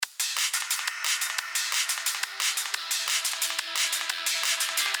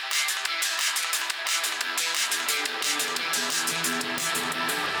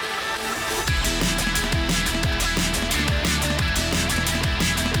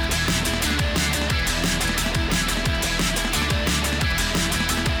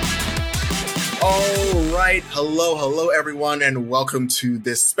All right. Hello, everyone, and welcome to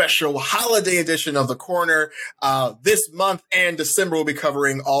this special holiday edition of The Corner. This month and December, we'll be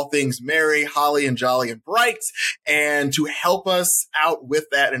covering all things merry, holly, and jolly and bright. And to help us out with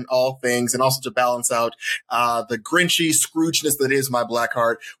that and all things, and also to balance out the Grinchy Scroogeness that is my black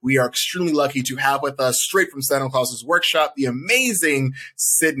heart, we are extremely lucky to have with us, straight from Santa Claus's workshop, the amazing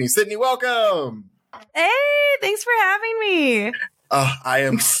Sydney. Sydney, welcome. Hey, thanks for having me. I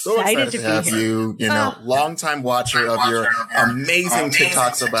am so excited to have you, longtime watcher of your amazing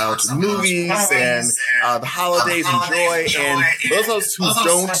TikToks about movies and the holidays and joy. And those of us who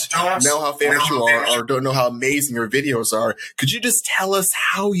don't know how famous you are or don't know how amazing your videos are, could you just tell us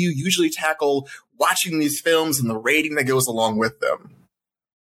how you usually tackle watching these films and the rating that goes along with them?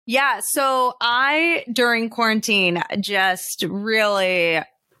 Yeah, so during quarantine, just really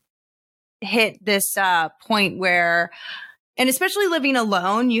hit this point where, and especially living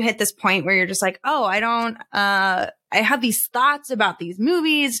alone, you hit this point where you're just like, oh, I have these thoughts about these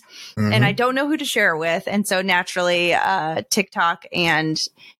movies and I don't know who to share with. And so naturally, TikTok and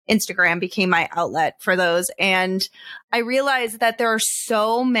Instagram became my outlet for those. And I realized that there are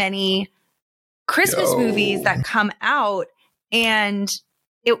so many Christmas movies that come out, and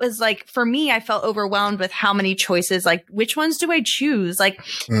it was like, for me, I felt overwhelmed with how many choices, like, which ones do I choose? Like,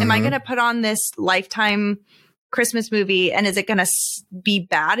 am I going to put on this Lifetime Christmas movie and is it going to be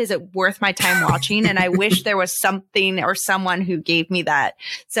bad? Is it worth my time watching? And I wish there was something or someone who gave me that.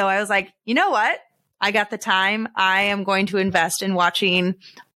 So I was like, you know what? I got the time. I am going to invest in watching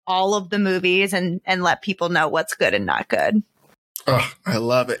all of the movies and let people know what's good and not good. Oh, I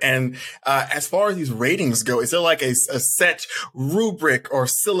love it. And as far as these ratings go, is there like a set rubric or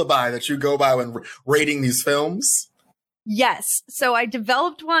syllabi that you go by when rating these films? Yes. So I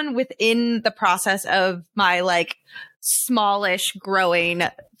developed one within the process of my like smallish growing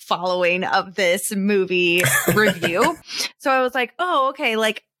following of this movie review. So I was like, oh, okay.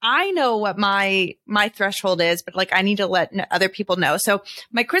 Like, I know what my threshold is, but like, I need to let other people know. So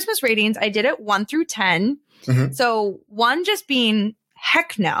my Christmas ratings, I did it 1 through 10. So 1 just being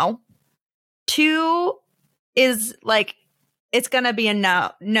heck no. 2 is like, it's going to be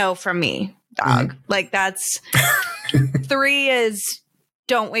a no from me, dog. Like, that's 3 is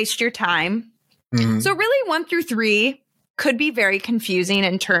don't waste your time. So really 1 through 3 could be very confusing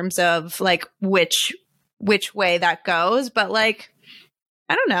in terms of like which way that goes. But like,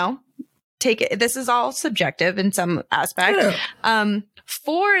 I don't know, take it. This is all subjective in some aspect. Yeah.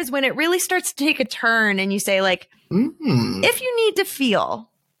 4 is when it really starts to take a turn and you say like, if you need to feel.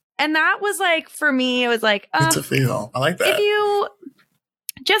 And that was like, for me, it was like, to feel. I like that. If you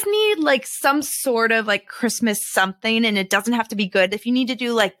just need like some sort of like Christmas something, and it doesn't have to be good. If you need to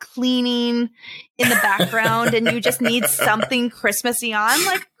do like cleaning in the background and you just need something Christmassy on,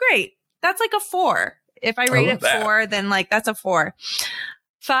 like, great. That's like a 4. If I rate it 4, then like that's a 4.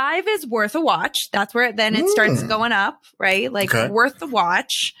 5 is worth a watch. That's where it starts going up, right? Like worth the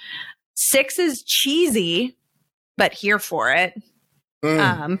watch. 6 is cheesy, but here for it.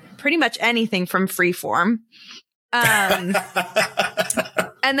 Pretty much anything from Freeform.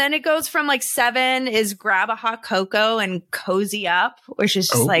 And then it goes from like 7 is grab a hot cocoa and cozy up, which is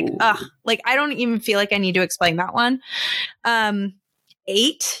just like I don't even feel like I need to explain that one.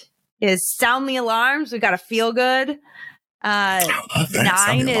 8 is sound the alarms. We got to feel good. 9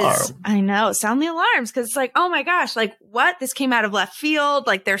 is, I know, sound the alarms. Cause it's like, oh my gosh, like what? This came out of left field.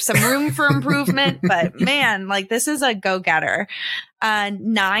 Like there's some room for improvement, but man, like this is a go-getter.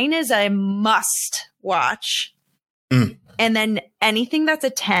 9 is a must watch. And then anything that's a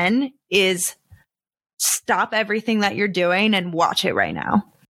 10 is stop everything that you're doing and watch it right now.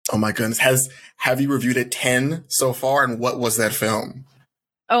 Oh my goodness. Have you reviewed a 10 so far? And what was that film?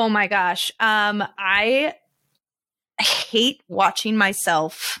 Oh my gosh. I hate watching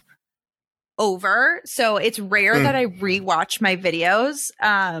myself over. So it's rare that I rewatch my videos.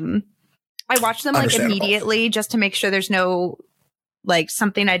 I watch them like immediately just to make sure there's no like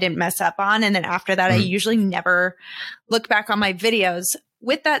something I didn't mess up on. And then after that, I usually never look back on my videos.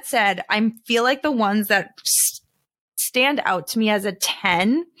 With that said, I feel like the ones that stand out to me as a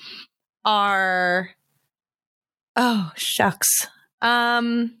 10 are, oh, shucks.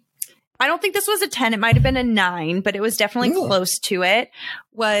 I don't think this was a 10. It might have been a 9, but it was definitely close to it.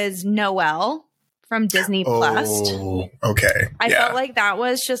 Was Noelle from Disney Plus. Oh, okay. I felt like that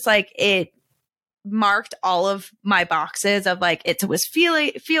was just like it marked all of my boxes of like it was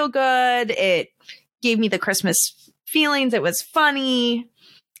feel good. It gave me the Christmas feelings. It was funny.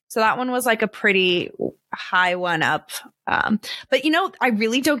 So that one was like a pretty high one up. But I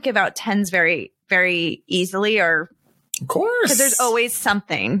really don't give out 10s very, very easily or Of course. Because there's always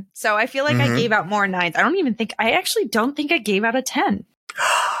something. So I feel like I gave out more 9s. I actually don't think I gave out a 10.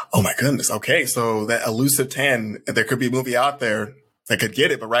 Oh my goodness. Okay. So that elusive 10, there could be a movie out there that could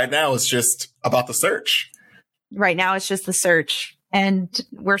get it. But right now it's just about the search. Right now it's just the search. And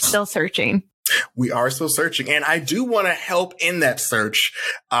we're still searching. We are still searching, and I do want to help in that search.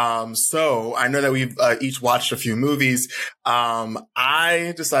 So I know that we've each watched a few movies.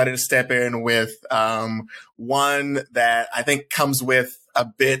 I decided to step in with one that I think comes with a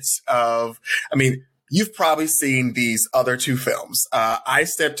bit of, you've probably seen these other two films. I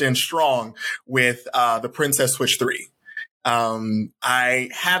stepped in strong with The Princess Switch 3. I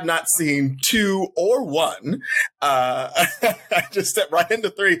have not seen 2 or 1. I just stepped right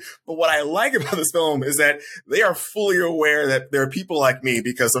into 3. But what I like about this film is that they are fully aware that there are people like me,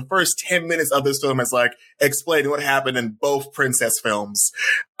 because the first 10 minutes of this film is like explaining what happened in both princess films.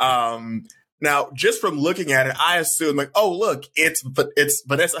 Now, just from looking at it, I assume like, oh, look, it's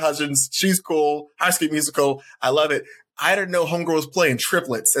Vanessa Hudgens. She's cool. High School Musical. I love it. I didn't know Homegirl was playing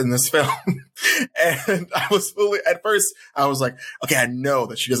triplets in this film. And at first I was like, okay, I know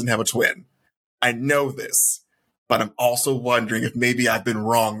that she doesn't have a twin. I know this, but I'm also wondering if maybe I've been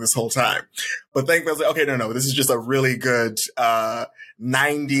wrong this whole time. But thankfully I was like, okay, no, this is just a really good,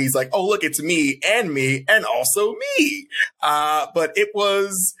 90s, like, oh, look, it's me and also me. But it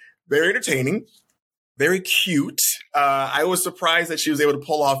was very entertaining. Very cute. I was surprised that she was able to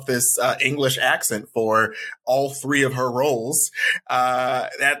pull off this English accent for all 3 of her roles.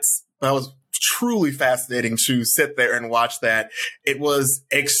 That was truly fascinating to sit there and watch that. It was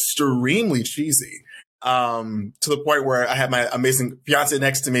extremely cheesy. To the point where I had my amazing fiance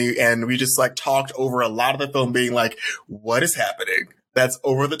next to me, and we just like talked over a lot of the film, being like, what is happening? That's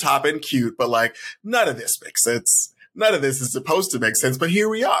over the top and cute, but like none of this makes sense. None of this is supposed to make sense, but here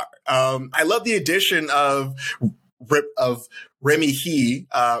we are. I love the addition of Remy Hii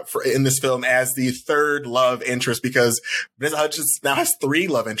in this film as the third love interest, because Vanessa Hudgens now has 3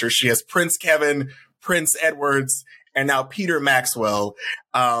 love interests. She has Prince Kevin, Prince Edwards, and now Peter Maxwell.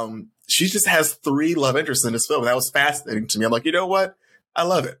 She just has 3 love interests in this film. And that was fascinating to me. I'm like, you know what? I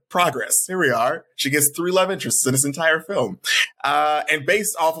love it. Progress. Here we are. She gets 3 love interests in this entire film. And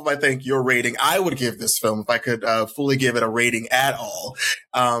based off of, I think, your rating, I would give this film, if I could fully give it a rating at all.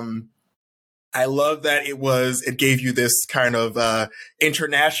 I love that it gave you this kind of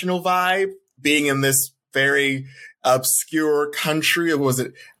international vibe, being in this very obscure country. Was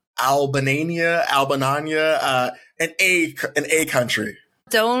it Albania, an A country.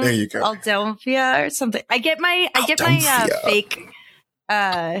 There you go. Aldovia or something. I get my fake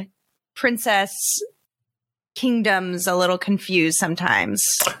princess kingdoms a little confused sometimes.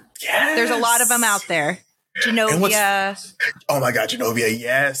 Yes. There's a lot of them out there. Genovia. Oh my God, Genovia,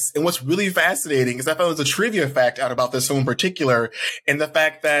 yes. And what's really fascinating is I found there's a trivia fact out about this film in particular, and the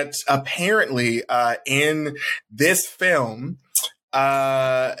fact that apparently in this film,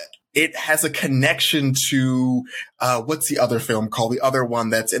 it has a connection to, what's the other film called? The other one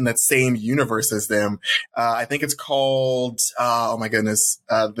that's in that same universe as them. I think it's called, oh my goodness,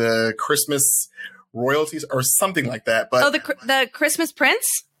 the Christmas Royalties or something like that. But the Christmas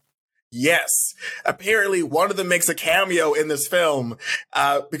Prince? Yes. Apparently one of them makes a cameo in this film,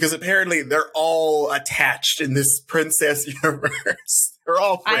 because apparently they're all attached in this princess universe. They're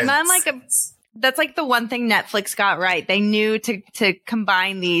all friends. That's like the one thing Netflix got right. They knew to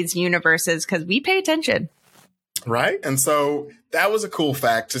combine these universes because we pay attention. Right. And so that was a cool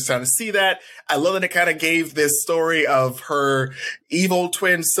fact to kind of see that. I love that it kind of gave this story of her evil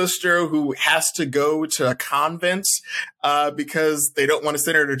twin sister who has to go to a convent because they don't want to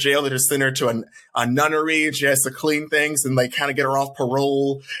send her to jail. They just send her to a nunnery, and she has to clean things, and they kind of get her off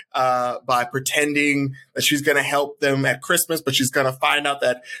parole by pretending that she's going to help them at Christmas, but she's going to find out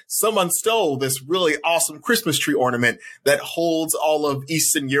that someone stole this really awesome Christmas tree ornament that holds all of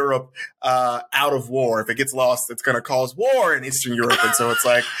Eastern Europe out of war. If it gets lost, it's going to cause war in Eastern Europe. And so it's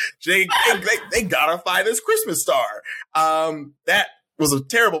like, they gotta find this Christmas star. That was a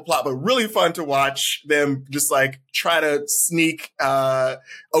terrible plot, but really fun to watch them just like try to sneak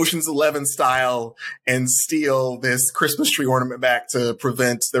Ocean's 11 style and steal this Christmas tree ornament back to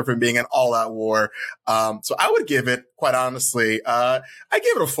prevent there from being an all-out war. So I would give it, quite honestly, I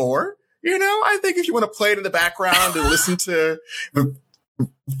give it a 4. You know, I think if you want to play it in the background and listen to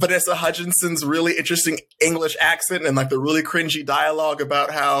Vanessa Hudgenson's really interesting English accent and like the really cringy dialogue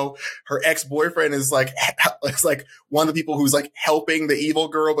about how her ex-boyfriend is like one of the people who's like helping the evil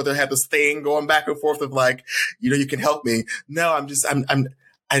girl, but they have this thing going back and forth of like, you know, you can help me. No,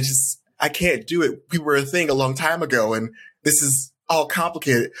 I can't do it. We were a thing a long time ago, and this is all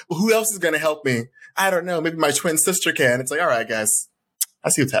complicated. Well, who else is going to help me? I don't know. Maybe my twin sister can. It's like, all right, guys, I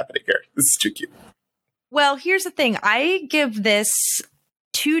see what's happening here. This is too cute. Well, here's the thing. I give this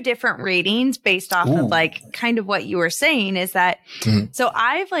 2 different ratings based off of like kind of what you were saying is that, so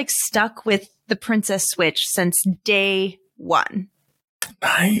I've like stuck with the Princess Switch since day 1.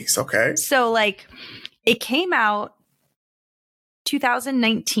 Nice. Okay. So like it came out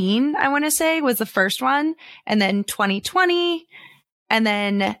 2019, I want to say was the first one, and then 2020, and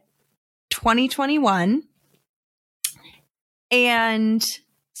then 2021. And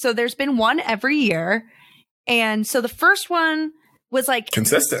so there's been one every year. And so the first one was like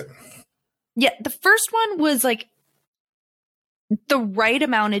consistent. Yeah, the first one was like the right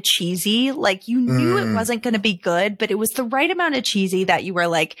amount of cheesy. Like you knew it wasn't going to be good, but it was the right amount of cheesy that you were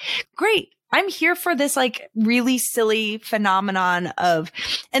like, great, I'm here for this like really silly phenomenon of,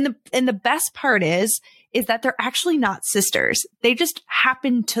 and the best part is that they're actually not sisters. They just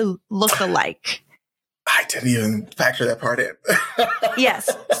happen to look alike. I didn't even factor that part in. Yes.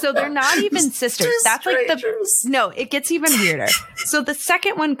 So they're not even sisters. That's strangers. Like no, it gets even weirder. So the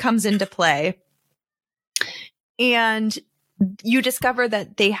second one comes into play and you discover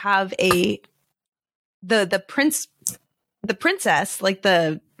that they have the princess, like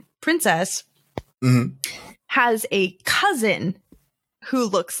the princess has a cousin who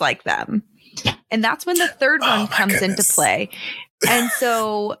looks like them. And that's when the third one comes into play. And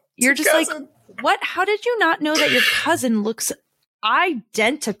so you're just like, what? How did you not know that your cousin looks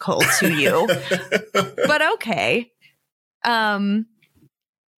identical to you? But okay. So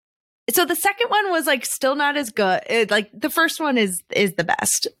the second one was like still not as good. Like the first one is the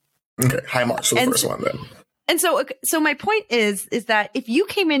best. Okay, high marks for the first one then. And so my point is that if you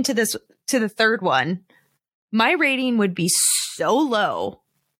came into the third one, my rating would be so low.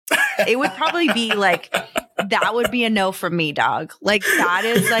 It would probably be like, that would be a no from me, dog. Like that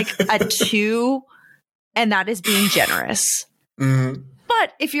is like a 2 and that is being generous.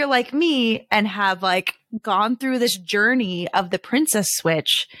 But if you're like me and have like gone through this journey of the Princess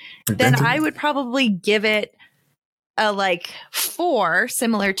Switch, then I would probably give it a like 4,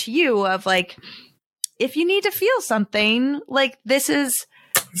 similar to you, of like, if you need to feel something, like this is.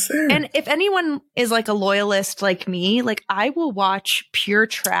 And if anyone is like a loyalist like me, like I will watch pure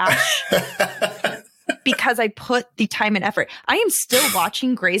trash because I put the time and effort. I am still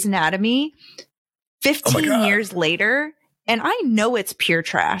watching Grey's Anatomy 15 years later, and I know it's pure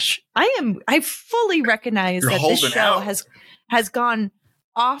trash. I fully recognize that this show has gone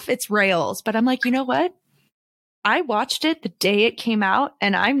off its rails, but I'm like, you know what? I watched it the day it came out,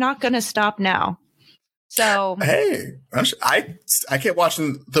 and I'm not going to stop now. So hey, I kept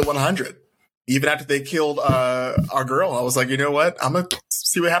watching the 100 even after they killed our girl. I was like, you know what? I'm gonna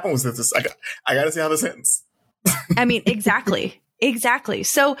see what happens with this. I got to see how this ends. I mean, exactly.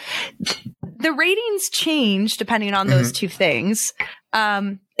 So the ratings change depending on those 2 things.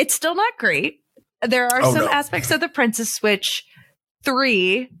 It's still not great. There are some aspects of the Princess Switch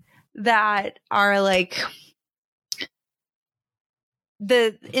 3 that are like.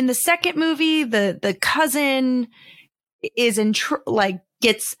 In the second movie, the cousin is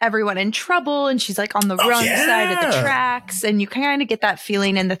gets everyone in trouble, and she's like on the wrong side of the tracks, and you kind of get that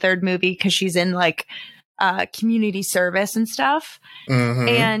feeling in the third movie because she's in like community service and stuff,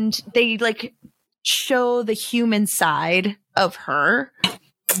 and they like show the human side of her,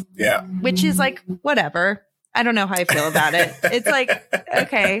 which is like whatever. I don't know how I feel about it. It's like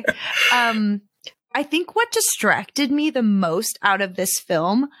okay. I think what distracted me the most out of this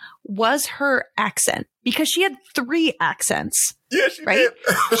film was her accent, because she had 3 accents. Yeah, she right?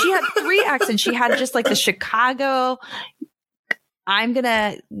 did. She had 3 accents. She had just like the Chicago,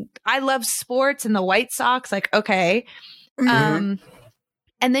 I love sports and the White Sox. Like, okay. And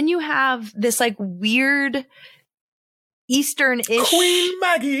then you have this like weird Eastern-ish Queen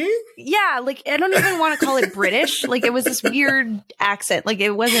Maggie. Yeah, like I don't even want to call it British. Like it was this weird accent. Like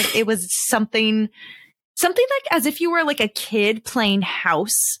it was something like as if you were like a kid playing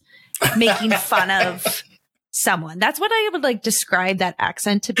house, making fun of someone. That's what I would like describe that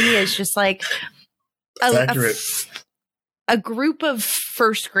accent to be, as just like a group of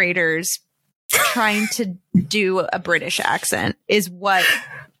first graders trying to do a British accent is what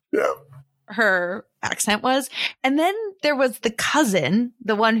her accent was. And then there was the cousin,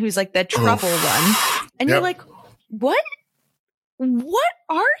 the one who's like the trouble one. And you're like, what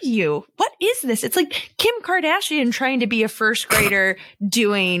are you? What is this? It's like Kim Kardashian trying to be a first grader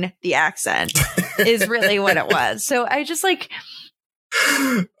doing the accent is really what it was. So I just like,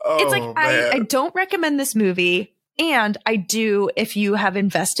 it's like, I don't recommend this movie. And I do, if you have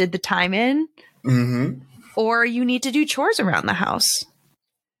invested the time in, or you need to do chores around the house.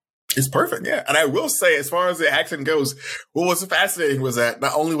 It's perfect, yeah. And I will say, as far as the accent goes, what was fascinating was that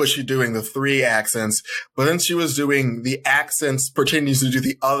not only was she doing the 3 accents, but then she was doing the accents, pretending to do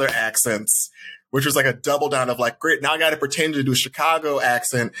the other accents, which was like a double down of like, great, now I got to pretend to do a Chicago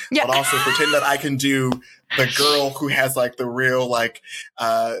accent, but also pretend that I can do the girl who has like the real like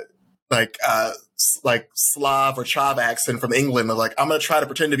Slav or Chav accent from England. Of like, I'm going to try to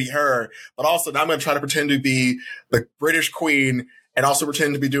pretend to be her, but also now I'm going to try to pretend to be the British queen and also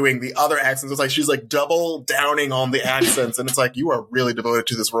pretend to be doing the other accents. It's like she's like double downing on the accents, and it's like, you are really devoted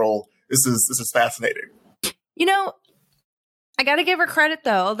to this role. This is fascinating. You know, I got to give her credit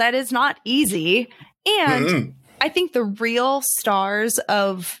though. That is not easy. And I think the real stars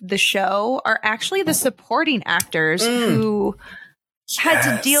of the show are actually the supporting actors who had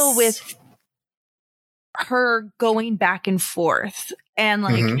to deal with her going back and forth and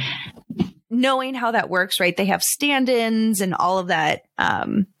like knowing how that works, right? They have stand-ins and all of that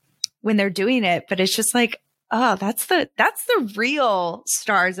when they're doing it, but it's just like, oh, that's the real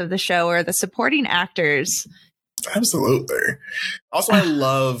stars of the show, or the supporting actors. Absolutely. Also, I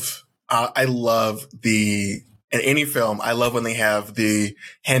love in any film, I love when they have the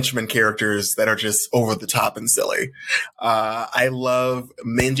henchman characters that are just over the top and silly. I love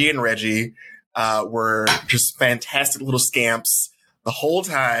Mindy and Reggie were just fantastic little scamps the whole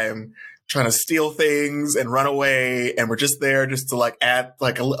time, trying to steal things and run away. And we're just there just to like add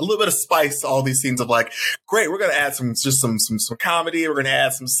like a little bit of spice to all these scenes of like, great, we're going to add some comedy. We're going to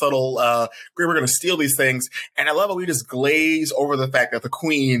add some subtle, great, we're going to steal these things. And I love how we just glaze over the fact that the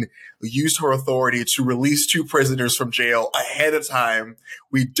queen used her authority to release 2 prisoners from jail ahead of time.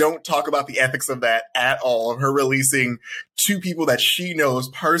 We don't talk about the ethics of that at all, of her releasing 2 people that she knows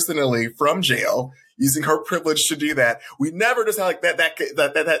personally from jail, using her privilege to do that. We never just have like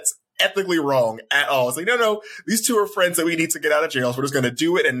that's ethically wrong at all. It's like, no, these 2 are friends that we need to get out of jail. So we're just going to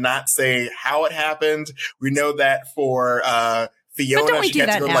do it and not say how it happened. We know that for Fiona, she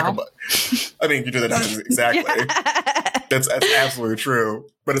had to go to like I mean, you do that now, exactly. Yeah. That's absolutely true.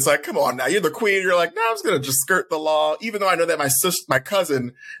 But it's like, come on now, you're the queen. You're like, no, I'm just going to just skirt the law. Even though I know that my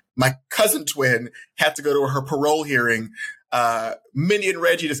cousin twin had to go to her parole hearing. Minnie and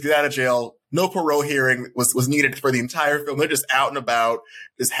Reggie just get out of jail. No parole hearing was needed for the entire film. They're just out and about,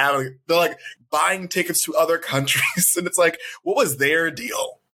 they're like buying tickets to other countries. And it's like, what was their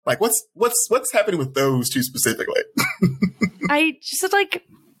deal? Like, what's happening with those 2 specifically? I just like,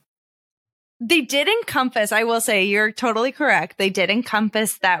 they did encompass, I will say, you're totally correct. They did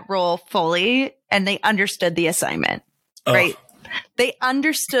encompass that role fully, and they understood the assignment, right? They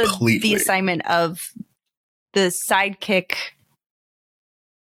understood the assignment of the sidekick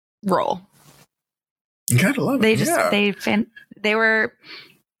role. You gotta love it. They were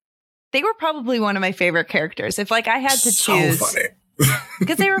probably one of my favorite characters. If like I had to choose, so funny.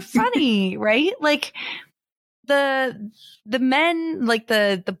 Because they were funny, right? Like the men, like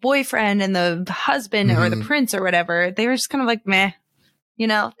the boyfriend and the husband or the prince or whatever, they were just kind of like meh. You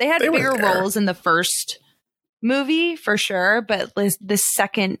know, they had bigger roles in the first movie for sure, but the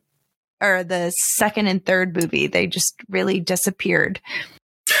second and third movie, they just really disappeared.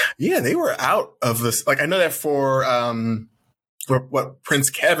 Yeah, they were out of this. Like, I know that for what Prince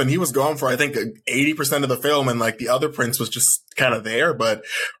Kevin, he was gone for, I think, 80% of the film, and like the other prince was just kind of there. But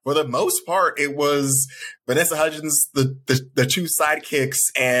for the most part, it was Vanessa Hudgens, the 2 sidekicks,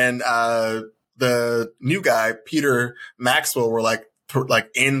 and the new guy, Peter Maxwell, were like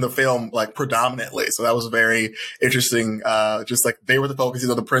in the film, like predominantly. So that was very interesting. Just like they were the focus.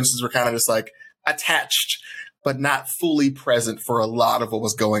 The princes were kind of just like attached, but not fully present for a lot of what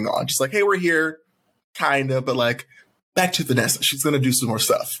was going on. Just like, hey, we're here, kind of, but like, back to Vanessa. She's going to do some more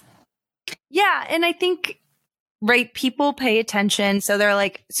stuff. Yeah, and I think, right, people pay attention. So they're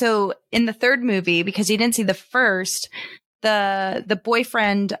like, so in the third movie, because you didn't see the first, the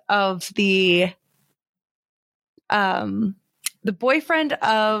boyfriend of the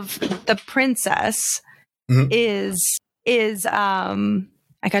princess is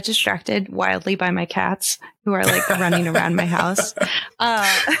I got distracted wildly by my cats who are like running around my house.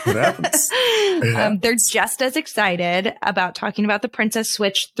 What happens? They're just as excited about talking about the Princess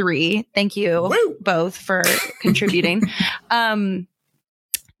Switch 3. Thank you both for contributing. No,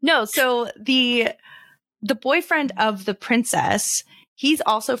 so the boyfriend of the princess, he's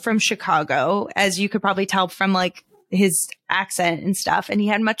also from Chicago, as you could probably tell from like his accent and stuff. And he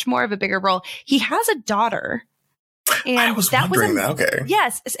had much more of a bigger role. He has a daughter. And I was wondering that. Okay.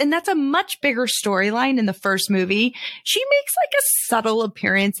 Yes. And that's a much bigger storyline in the first movie. She makes like a subtle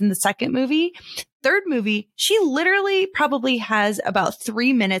appearance in the second movie. Third movie, she literally probably has about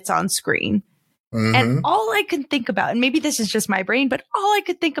 3 minutes on screen. And all I could think about, and maybe this is just my brain, but all I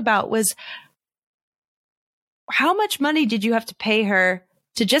could think about was, how much money did you have to pay her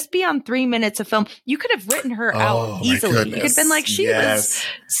to just be on 3 minutes of film? You could have written her out easily. You could have been like, she was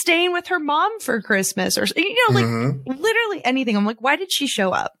staying with her mom for Christmas, or, like literally anything. I'm like, why did she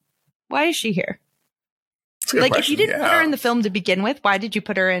show up? Why is she here? Like, if you didn't put her in the film to begin with, why did you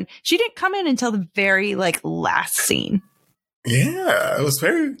put her in? She didn't come in until the very last scene. Yeah, it was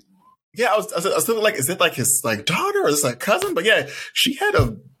very. Yeah, I was thinking, like, is it like his daughter or is it like cousin? But yeah, she had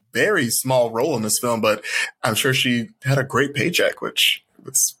a very small role in this film, but I'm sure she had a great paycheck, which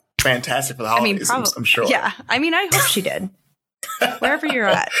was fantastic for the holidays. I'm sure. Yeah, I hope she did. Wherever you're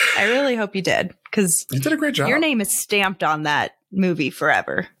at, I really hope you did, because you did a great job. Your name is stamped on that movie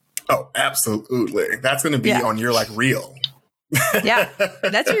forever. Oh, absolutely. That's going to be on your reel. Yeah,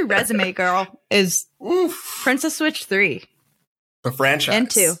 that's your resume, girl. Is Princess Switch 3. The franchise. And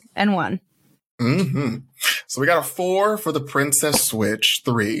 2 and 1. So we got a 4 for the Princess Switch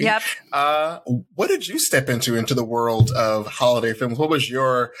 3. Yep. What did you step into the world of holiday films? What was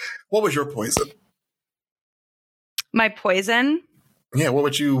your poison? My poison? Yeah. What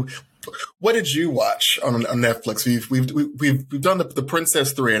did you watch on Netflix? We've done the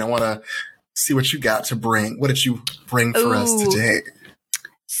Princess 3, and I want to see what you got to bring. What did you bring for us today?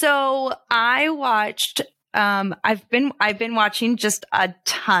 So I watched. I've been watching just a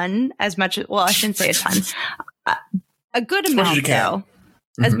ton, I shouldn't say a ton, a good amount though,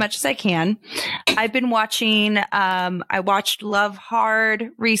 as much as I can. I've been watching, I watched Love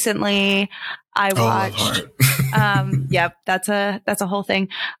Hard recently. I watched, yep, that's a whole thing.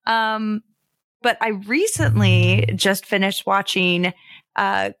 But I recently just finished watching,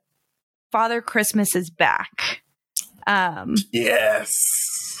 Father Christmas is Back. Yes.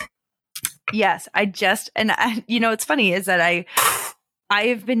 Yes, it's funny is that I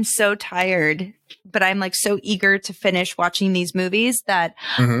have been so tired, but I'm so eager to finish watching these movies that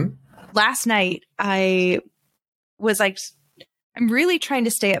last night I was I'm really trying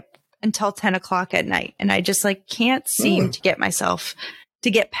to stay up until 10 o'clock at night. And I just can't seem to get myself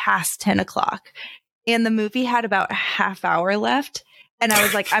to get past 10 o'clock. And the movie had about a half hour left. And I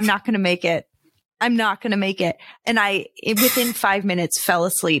was like, I'm not going to make it. I'm not going to make it. And within 5 minutes, fell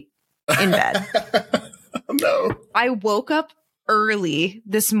asleep in bed. No. I woke up early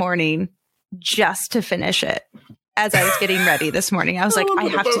this morning just to finish it. As I was getting ready this morning, I was like, I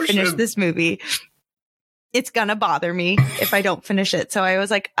have to finish this movie. It's gonna bother me if I don't finish it. So I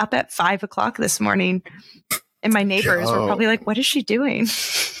was up at 5 o'clock this morning, and my neighbors were probably like, what is she doing?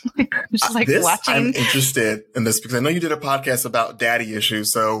 Just watching. I'm interested in this because I know you did a podcast about daddy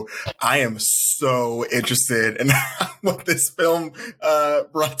issues. So I am so interested in what this film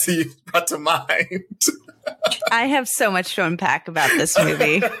brought to mind. I have so much to unpack about this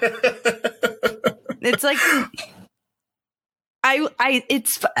movie. It's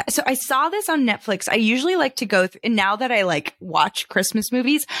so I saw this on Netflix. I usually like to go through, and now that I watch Christmas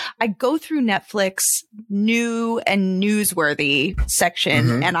movies, I go through Netflix new and newsworthy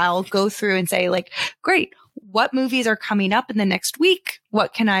section, and I'll go through and say great, what movies are coming up in the next week?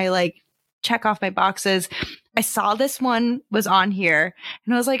 What can I check off my boxes? I saw this one was on here,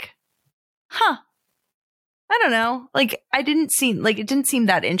 and I was like, huh, I don't know. It didn't seem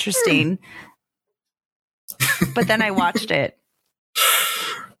that interesting. But then I watched it.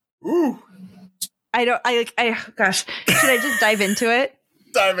 Ooh. Gosh, should I just dive into it?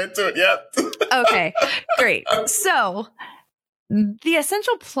 Dive into it, yep. Okay, great. So the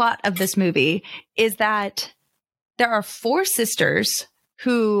essential plot of this movie is that there are 4 sisters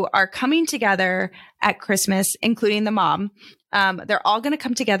who are coming together at Christmas, including the mom. They're all going to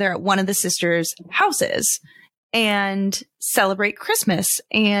come together at one of the sisters' houses and celebrate Christmas.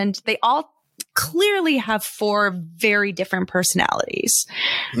 And they all clearly have 4 very different personalities.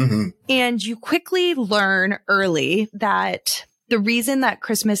 And you quickly learn early that the reason that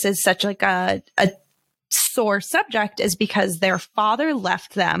Christmas is such a sore subject is because their father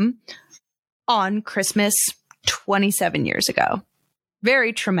left them on Christmas 27 years ago.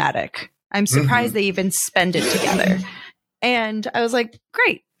 Very traumatic. I'm surprised they even spend it together. And I was like,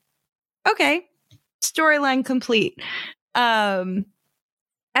 great. Okay. Storyline complete.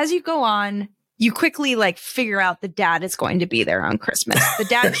 As you go on, you quickly figure out the dad is going to be there on Christmas. The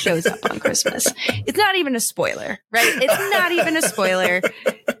dad shows up on Christmas. It's not even a spoiler, right? It's not even a spoiler.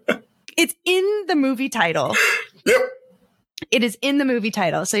 It's in the movie title. Yep. It is in the movie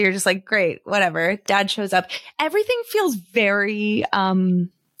title. So you're just great, whatever. Dad shows up. Everything feels very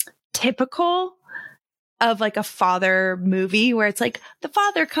typical of like a father movie where it's like the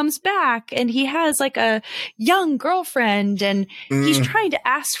father comes back and he has like a young girlfriend and he's trying to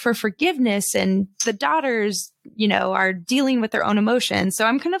ask for forgiveness, and the daughters, you know, are dealing with their own emotions. So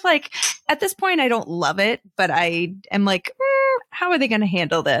I'm kind of like, at this point, I don't love it, but I am like, how are they going to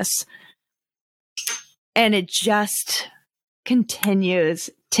handle this? And it just continues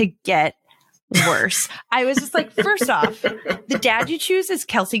to get worse. I was just like, first off, the dad you choose is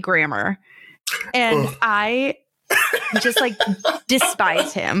Kelsey Grammer. And I just like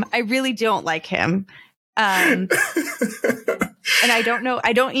despise him. I really don't like him. And I don't know.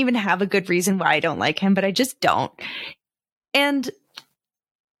 I don't even have a good reason why I don't like him, but I just don't. And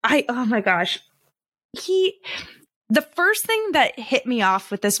oh my gosh. The first thing that hit me off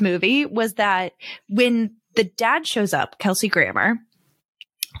with this movie was that when the dad shows up, Kelsey Grammer,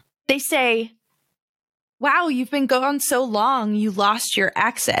 they say, wow, you've been gone so long, you lost your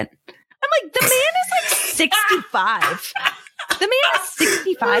accent. I'm like, the man is like 65. The man is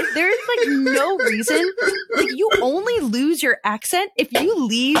 65. There's like no reason. Like, you only lose your accent if you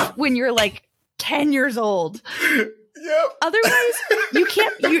leave when you're like 10 years old. Yep. Otherwise, you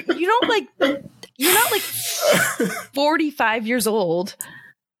can't, you don't like, you're not like 45 years old.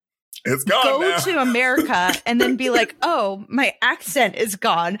 It's gone Go now. to America and then be like, oh, my accent is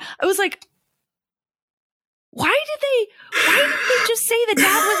gone. I was like, why did they just say the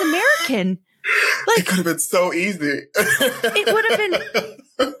dad was American? Like, it could have been so easy. It would have been.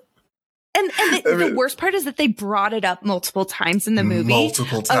 And the worst part is that they brought it up multiple times in the movie.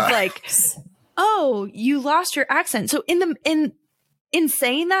 Multiple times. Of like, oh, you lost your accent. So in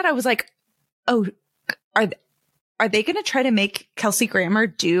saying that, I was like, oh, are they going to try to make Kelsey Grammer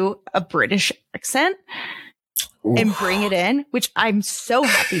do a British accent? Ooh. And bring it in, which I'm so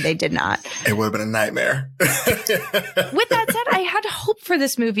happy they did not. It would have been a nightmare. With that said, I had hope for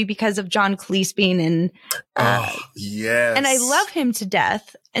this movie because of John Cleese being in. Yes. And I love him to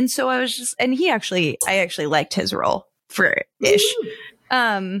death. And so I was just, and I actually liked his role for ish.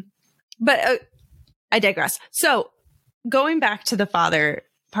 But I digress. So going back to the father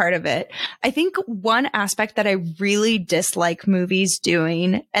part of it, I think one aspect that I really dislike movies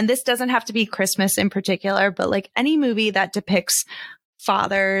doing, and this doesn't have to be Christmas in particular, but like any movie that depicts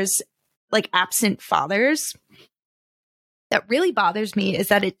fathers, like absent fathers, that really bothers me is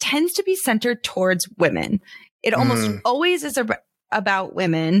that it tends to be centered towards women. It almost always is about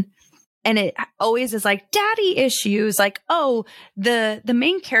women. And it always is like daddy issues, like, oh, the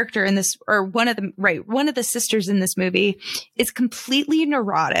main character in this, or one of the sisters in this movie is completely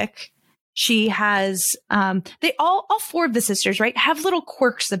neurotic. She has, all four of the sisters, right, have little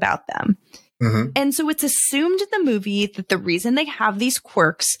quirks about them. Mm-hmm. And so it's assumed in the movie that the reason they have these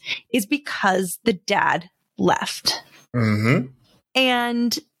quirks is because the dad left. Mm-hmm.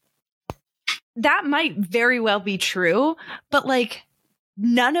 And that might very well be true, but like,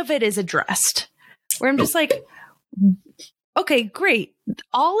 none of it is addressed. Where I'm just like, okay, great.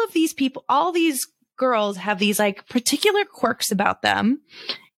 All of these people, all these girls have these like particular quirks about them.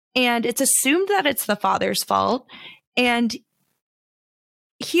 And it's assumed that it's the father's fault. And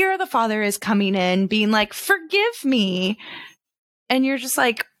here the father is coming in being like, forgive me. And you're just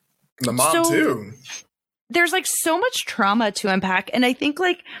like, the mom too. There's like so much trauma to unpack. And I think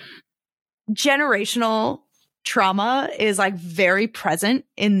like generational trauma is like very present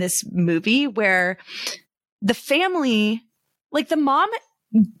in this movie, where the family, like the mom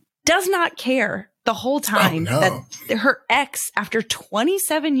does not care the whole time that her ex, after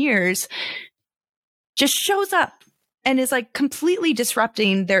 27 years, just shows up and is like completely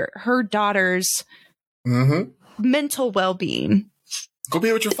disrupting her daughter's mental well-being. Go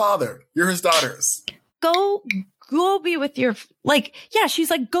be with your father. You're his daughters. Go be with your, like, yeah, she's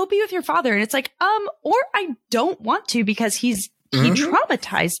like, go be with your father. And it's like, or I don't want to because he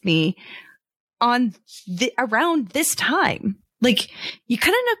traumatized me around this time. Like, you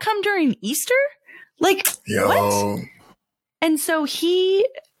couldn't have come during Easter? Like, what? And so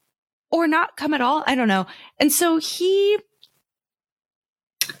or not come at all. I don't know. And so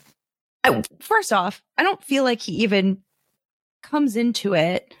first off, I don't feel like he even comes into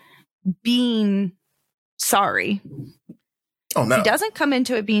it being sorry. Oh, no. He doesn't come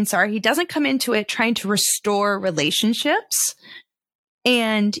into it being sorry. He doesn't come into it trying to restore relationships.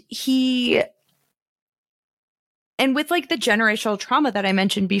 And with like the generational trauma that I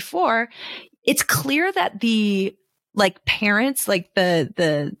mentioned before, it's clear that the like parents, like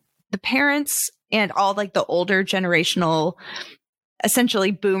the parents and all like the older generational,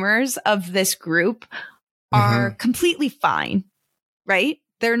 essentially boomers of this group are completely fine, right?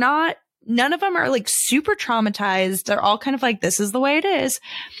 They're not none of them are like super traumatized. They're all kind of like, this is the way it is.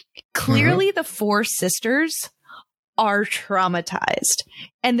 Clearly, the four sisters are traumatized.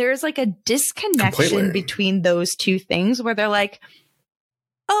 And there's like a disconnection between those two things where they're like,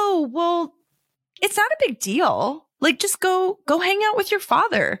 oh, well, it's not a big deal. Like, just go hang out with your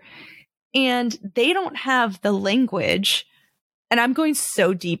father. And they don't have the language. And I'm going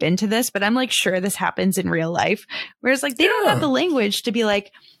so deep into this, but I'm like, sure, this happens in real life. Whereas like, they don't have the language to be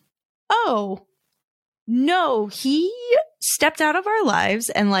like, oh, no, he stepped out of our lives.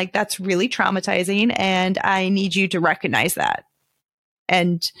 And like, that's really traumatizing. And I need you to recognize that.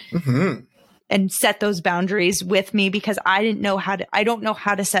 And set those boundaries with me, because I don't know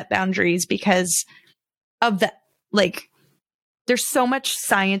how to set boundaries because of the, like, there's so much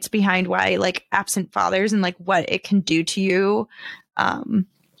science behind why like absent fathers and like what it can do to you, and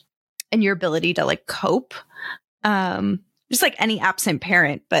your ability to like cope, just like any absent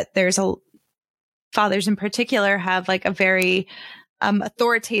parent. But there's fathers in particular have like a very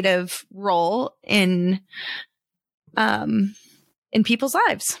authoritative role in people's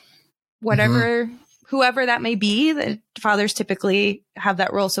lives. Whoever that may be, the fathers typically have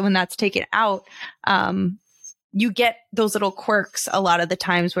that role. So when that's taken out, you get those little quirks a lot of the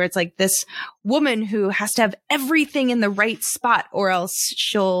times where it's like this woman who has to have everything in the right spot or else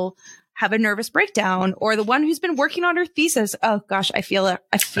she'll have a nervous breakdown, or the one who's been working on her thesis. Oh gosh, I feel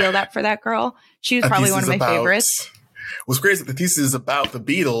that for that girl. She was probably one of my favorites. What's great is that the thesis is about the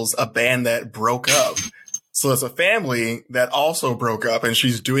Beatles, a band that broke up. So it's a family that also broke up, and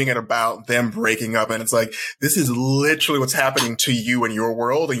she's doing it about them breaking up. And it's like, this is literally what's happening to you in your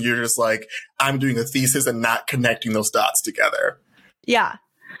world. And you're just like, I'm doing a thesis and not connecting those dots together. Yeah,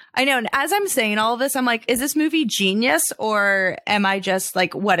 I know. And as I'm saying all of this, I'm like, is this movie genius, or am I just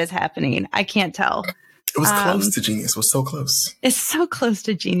like, what is happening? I can't tell. It was close to genius. It was so close. It's so close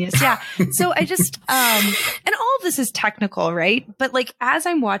to genius. Yeah. So I just, and all of this is technical, right? But like, as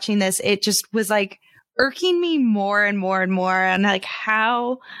I'm watching this, it just was like, irking me more and more and more, and like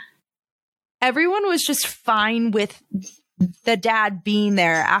how everyone was just fine with the dad being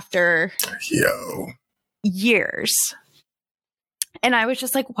there after years. And I was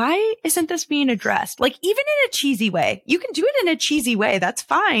just like, why isn't this being addressed? Like, even in a cheesy way. You can do it in a cheesy way. That's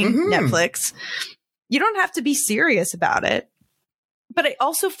fine, Netflix. You don't have to be serious about it. But I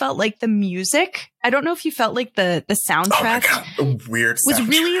also felt like the music, I don't know if you felt like the soundtrack the weird was soundtrack.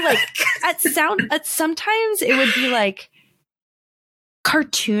 really like sometimes it would be like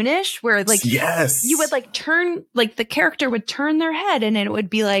cartoonish, where like you would like turn, like the character would turn their head and it would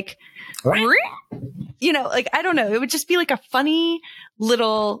be like, you know, like, I don't know. It would just be like a funny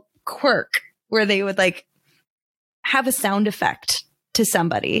little quirk where they would like have a sound effect to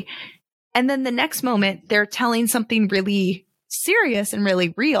somebody. And then the next moment they're telling something really serious and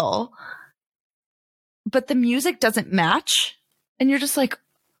really real, but the music doesn't match. And you're just like,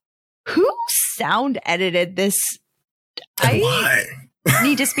 who sound edited this? Why?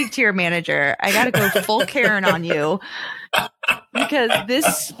 Need to speak to your manager. I gotta go full Karen on you, because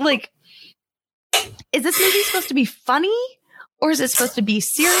this, like, is this movie supposed to be funny, or is it supposed to be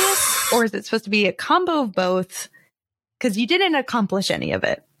serious, or is it supposed to be a combo of both? Because you didn't accomplish any of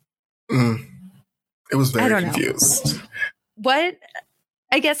it. It was very confused. What,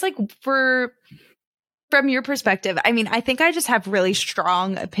 I guess, like, from your perspective, I mean, I think I just have really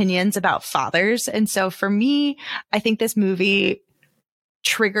strong opinions about fathers. And so for me, I think this movie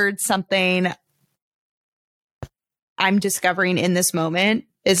triggered something I'm discovering in this moment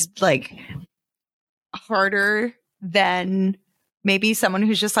is like harder than maybe someone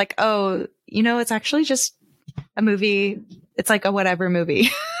who's just like, oh, you know, it's actually just a movie. It's like a whatever movie.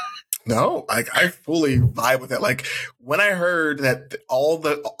 No, I fully vibe with that. Like, when I heard that all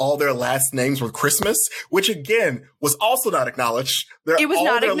their last names were Christmas, which again was also not acknowledged. It was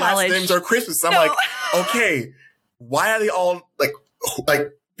not their acknowledged. Last names are Christmas. I'm like, okay, why are they all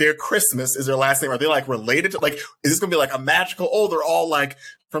like their Christmas is their last name? Are they like related to, like, is this gonna be like a magical? Oh, they're all like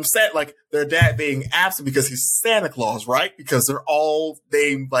from set, like their dad being absent because he's Santa Claus, right? Because they're all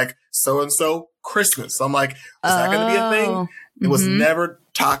named like so and so Christmas. So I'm like, is that gonna be a thing? It was never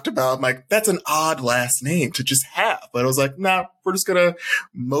talked about. I'm like, that's an odd last name to just have. But I was like, nah, we're just gonna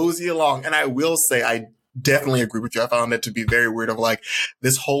mosey along. And I will say, I definitely agree with you. I found it to be very weird of like,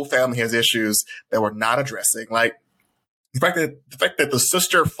 this whole family has issues that we're not addressing. Like the fact that the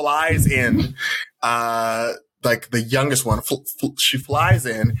sister flies in, like the youngest one, she flies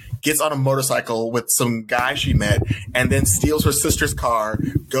in, gets on a motorcycle with some guy she met, and then steals her sister's car,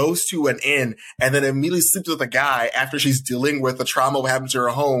 goes to an inn, and then immediately sleeps with a guy after she's dealing with the trauma what happened to her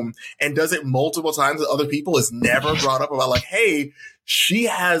home, and does it multiple times with other people, is never brought up about like, hey, she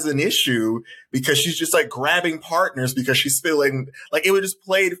has an issue because she's just like grabbing partners because she's feeling like it was just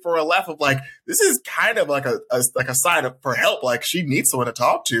played for a laugh of like, this is kind of like a sign of for help. Like she needs someone to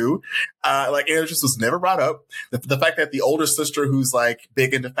talk to. Like, and it just was never brought up. The fact that the older sister who's like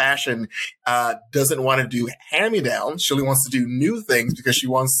big into fashion, doesn't want to do hand-me-downs. She only wants to do new things because she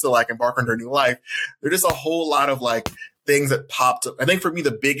wants to like embark on her new life. There's just a whole lot of like things that popped up. I think for me,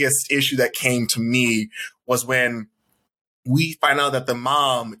 the biggest issue that came to me was when we find out that the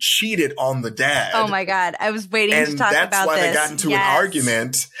mom cheated on the dad. Oh my God. I was waiting to talk about this. And that's why they got into an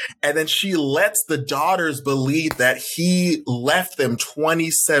argument. And then she lets the daughters believe that he left them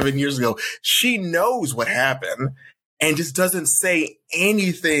 27 years ago. She knows what happened and just doesn't say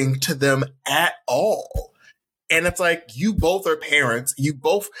anything to them at all. And it's like, you both are parents. You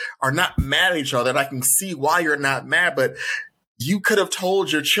both are not mad at each other. And I can see why you're not mad, but you could have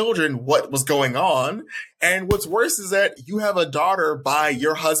told your children what was going on. And what's worse is that you have a daughter by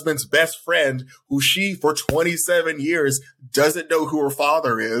your husband's best friend who she, for 27 years, doesn't know who her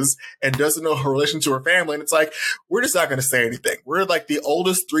father is and doesn't know her relation to her family. And it's like, we're just not going to say anything. We're like the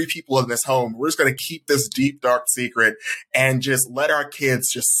oldest 3 people in this home. We're just going to keep this deep, dark secret and just let our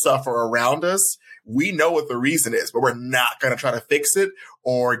kids just suffer around us. We know what the reason is, but we're not going to try to fix it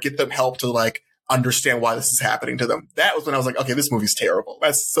or get them help to like understand why this is happening to them. That was when I was like, okay, this movie's terrible.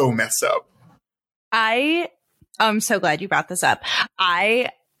 That's so messed up. I'm so glad you brought this up. And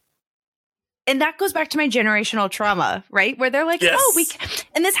that goes back to my generational trauma, right? Where they're like, yes.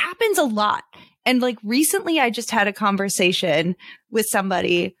 And this happens a lot. And like recently I just had a conversation with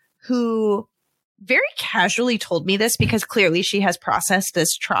somebody who very casually told me this because clearly she has processed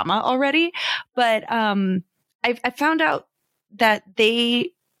this trauma already. But I found out that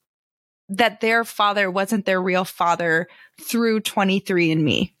their father wasn't their real father through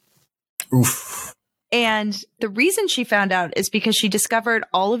 23andMe. Oof. And the reason she found out is because she discovered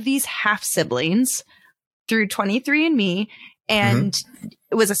all of these half siblings through 23andMe, and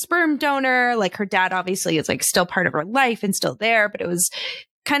it was a sperm donor. Like her dad obviously is like still part of her life and still there, but it was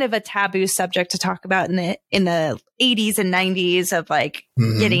kind of a taboo subject to talk about in the 80s and 90s of like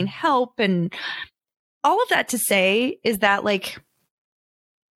getting help. And all of that to say is that like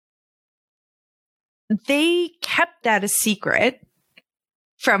they kept that a secret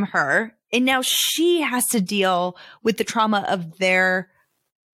from her. And now she has to deal with the trauma of their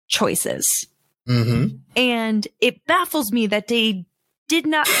choices. And it baffles me that they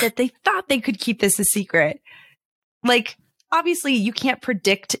thought they could keep this a secret. Like, obviously you can't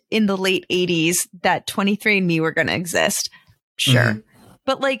predict in the late 80s that 23andMe were going to exist. Sure.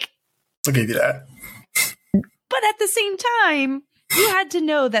 But like, I'll give you that. But at the same time, you had to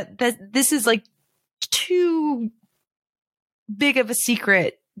know that this is like too big of a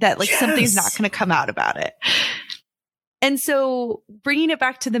secret that like something's not going to come out about it. And so bringing it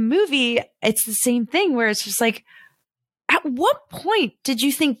back to the movie, it's the same thing where it's just like, at what point did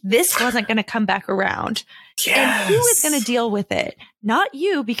you think this wasn't going to come back around? And who is going to deal with it? Not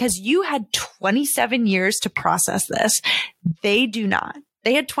you, because you had 27 years to process this. They do not.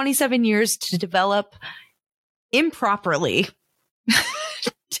 They had 27 years to develop improperly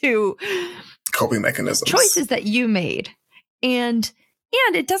to coping mechanisms, choices that you made. And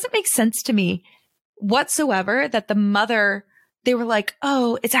it doesn't make sense to me whatsoever that the mother, they were like,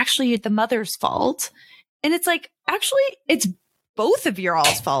 oh, it's actually the mother's fault. And it's like, actually, it's both of your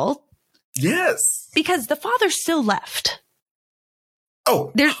all's fault. Yes. Because the father still left.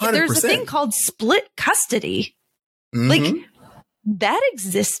 Oh, there's a thing called split custody. Like, that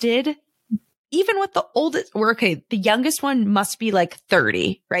existed even with the oldest, the youngest one must be like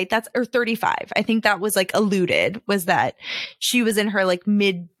 30, right? Or 35. I think that was like alluded, was that she was in her like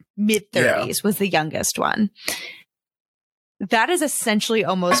mid 30s was the youngest one. That is essentially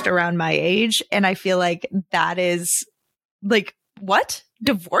almost around my age. And I feel like that is like, what?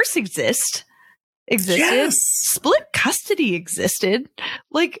 Divorce existed. Yes. Split custody existed.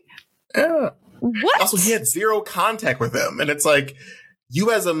 Like, what? Also, he had zero contact with him. And it's like, you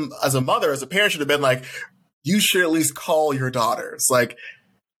as a mother, as a parent, should have been like, you should at least call your daughters. Like,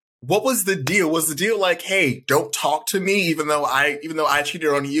 what was the deal? Was the deal like, hey, don't talk to me, even though I cheated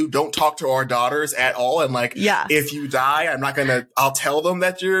on you, don't talk to our daughters at all. And like, if you die, I'll tell them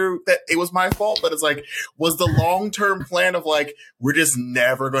that it was my fault. But it's like, was the long-term plan of like, we're just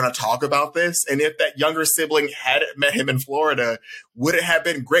never going to talk about this? And if that younger sibling had met him in Florida, would it have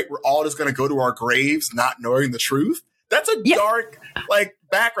been great? We're all just going to go to our graves not knowing the truth. That's a dark, like,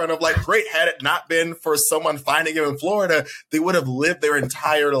 background of, like, great, had it not been for someone finding him in Florida, they would have lived their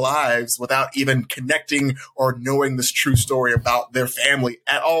entire lives without even connecting or knowing this true story about their family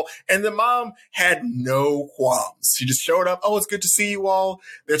at all. And the mom had no qualms. She just showed up. Oh, it's good to see you all.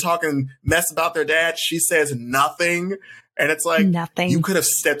 They're talking mess about their dad. She says nothing. And it's like, nothing. You could have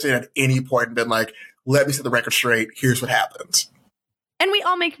stepped in at any point and been like, let me set the record straight. Here's what happened. And we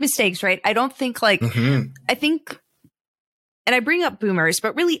all make mistakes, right? I don't think like, I think, and I bring up boomers,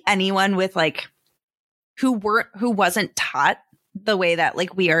 but really anyone with like, who wasn't taught the way that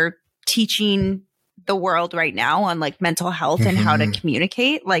like we are teaching the world right now on like mental health and how to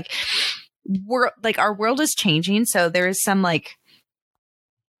communicate. Like our world is changing. So there is some like,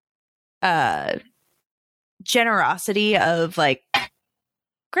 generosity of like,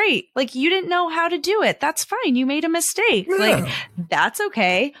 great, like you didn't know how to do it. That's fine. You made a mistake. Yeah. Like that's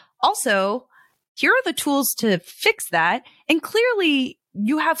okay. Also, here are the tools to fix that. And clearly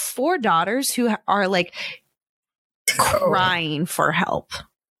you have 4 daughters who are like crying for help.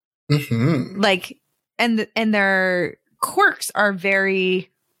 Like, and their quirks are very,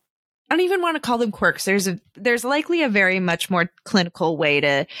 I don't even want to call them quirks. There's likely a very much more clinical way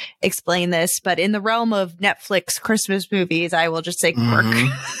to explain this, but in the realm of Netflix Christmas movies, I will just say quirk.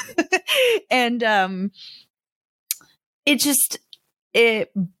 And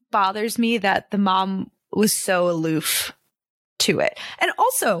it bothers me that the mom was so aloof to it. And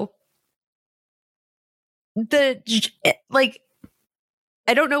also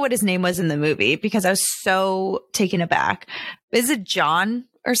I don't know what his name was in the movie because I was so taken aback. Is it John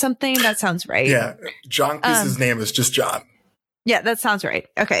or something? That sounds right. Yeah. John, because his name is just John. Yeah, that sounds right.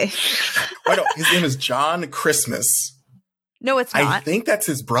 Okay. Wait, no, his name is John Christmas. No, it's not. I think that's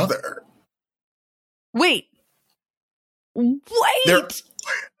his brother. Wait.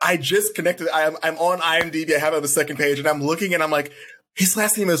 I just connected. I'm on IMDb. I have it on the second page, and I'm looking, and I'm like, his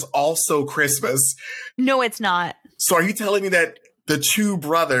last name is also Christmas. No, it's not. So are you telling me that the 2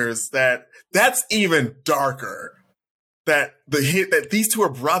 brothers, that's even darker? That these 2 are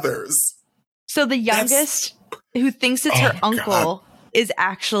brothers. So the youngest, who thinks it's her uncle, is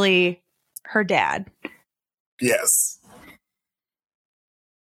actually her dad. Yes.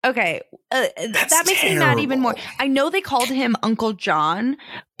 Okay, that makes me mad even more. I know they called him Uncle John,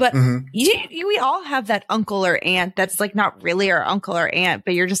 but we all have that uncle or aunt that's like not really our uncle or aunt,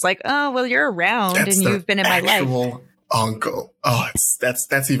 but you're just like, oh, well, you're around and you've been in my life. Uncle. Oh,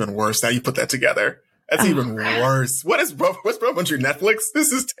 that's even worse. Now you put that together. That's even worse. What's wrong with your Netflix?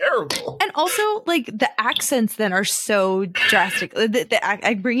 This is terrible. And also, like, the accents then are so drastic.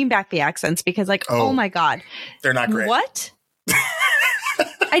 I'm bringing back the accents because, like, oh my God. They're not great. What?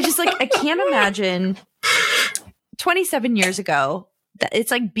 I can't imagine 27 years ago that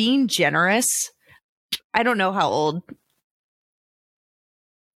it's like being generous. I don't know how old.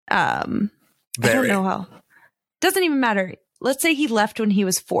 I don't know how. Doesn't even matter. Let's say he left when he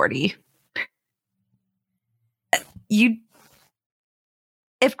was 40.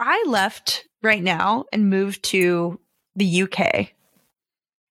 If I left right now and moved to the UK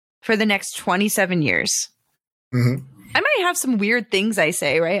for the next 27 years, I might have some weird things I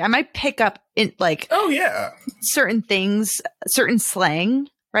say, right? I might pick up in like, certain things, certain slang,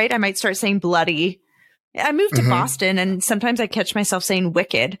 right? I might start saying bloody. I moved to Boston and sometimes I catch myself saying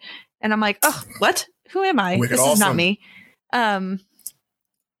wicked and I'm like, oh, what? Who am I? Wicked this awesome. Is not me.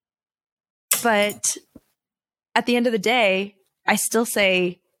 But at the end of the day, I still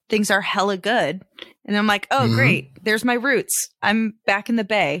say things are hella good. And I'm like, oh, great. There's my roots. I'm back in the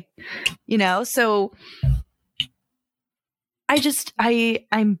Bay, So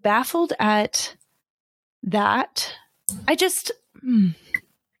I'm baffled at that. I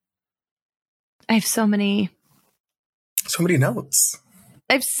have so many notes.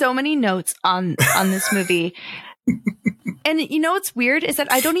 I have so many notes on this movie. And what's weird is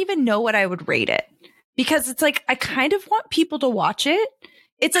that I don't even know what I would rate it because it's like, I kind of want people to watch it.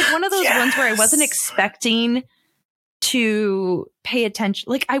 It's like one of those ones where I wasn't expecting to pay attention.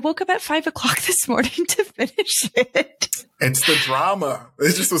 Like I woke up at 5:00 this morning to finish it. It's the drama.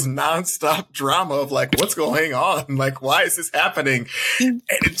 It just was nonstop drama of like, what's going on? Like, why is this happening? And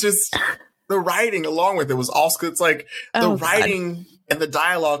it just, the writing along with it was also, it's like the writing and the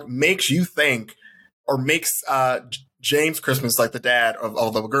dialogue makes you think, or makes James Christmas, like the dad of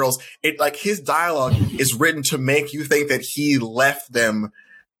all the girls, it like his dialogue is written to make you think that he left them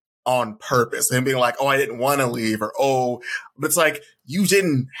on purpose. And being like, oh, I didn't want to leave, or but it's like, you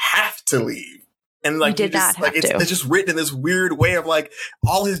didn't have to leave. And like, it's just written in this weird way of like,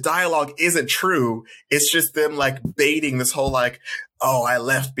 all his dialogue isn't true. It's just them like baiting this whole like, oh, I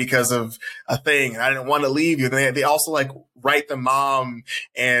left because of a thing and I didn't want to leave you. And they also like write the mom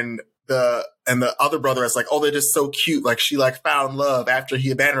and the other brother as like, oh, they're just so cute. Like she like found love after he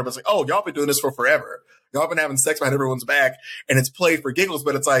abandoned her. But it's like, oh, y'all been doing this for forever. Y'all been having sex behind everyone's back and it's played for giggles,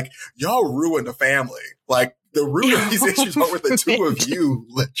 but it's like, y'all ruined a family. Like the root of these issues are with the two of you,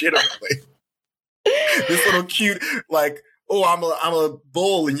 legitimately. This little cute, like, oh, I'm a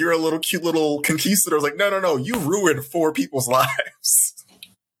bull and you're a little cute little conquistador. It's like, no, you ruined 4 people's lives.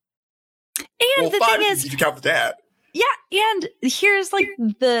 And the 5 thing is, if you count the dad. Yeah, and here's like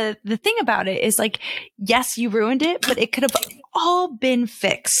the thing about it is like, yes, you ruined it, but it could have all been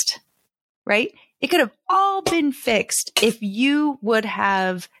fixed, right? It could have all been fixed if you would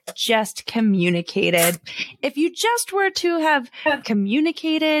have just communicated. If you just were to have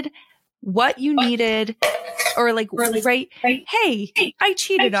communicated what you needed, or like, right? Hey, I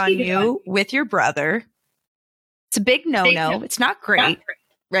cheated on you with your brother. It's a big no-no. It's not great,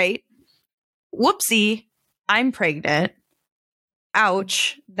 right? Whoopsie, I'm pregnant.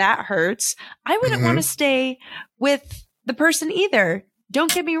 Ouch, that hurts. I wouldn't want to stay with the person either.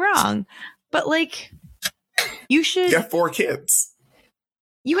 Don't get me wrong. But like, you should. You have 4 kids.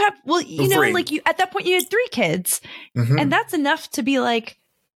 You have, well, you know, 3. like at that point you had 3 kids. And that's enough to be like,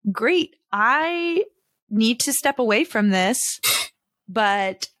 great, I need to step away from this,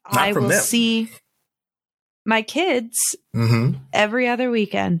 but I will see my kids every other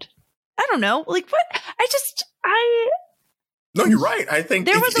weekend. I don't know. Like what? No, you're right. I think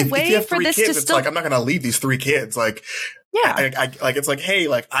there was a way if you have for 3 this kids, to it's still, like, I'm not going to leave these 3 kids. Like, yeah, I like, it's like, hey,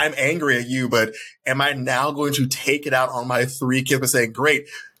 like I'm angry at you, but am I now going to take it out on my 3 kids and saying, great,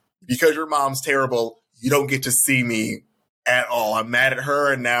 because your mom's terrible, you don't get to see me at all. I'm mad at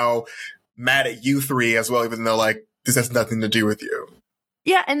her and now mad at you 3 as well, even though like this has nothing to do with you.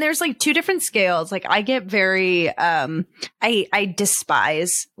 Yeah, and there's like 2 different scales. Like I get very I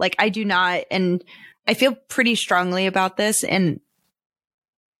despise, like I do not, and I feel pretty strongly about this, and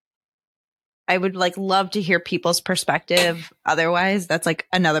I would like love to hear people's perspective. Otherwise, that's like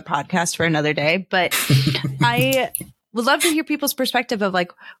another podcast for another day, but I would love to hear people's perspective of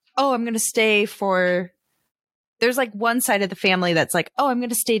like, oh, I'm going to stay for, there's like one side of the family that's like, oh, I'm going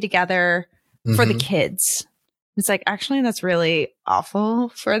to stay together for the kids. It's like, actually, that's really awful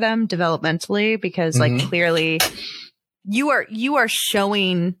for them developmentally, because like clearly you are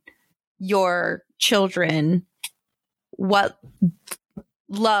showing your children what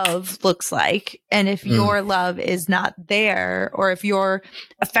love looks like. And if your love is not there, or if your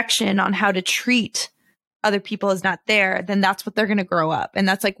affection on how to treat other people is not there, then that's what they're going to grow up. And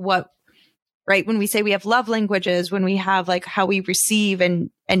that's like what, right? When we say we have love languages, when we have like how we receive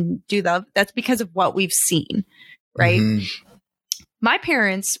and do love, that's because of what we've seen, right? My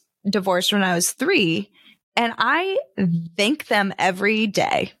parents divorced when I was 3, and I thank them every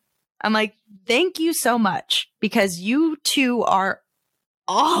day. I'm like, thank you so much, because you 2 are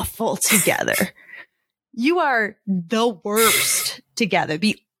awful together. You are the worst together.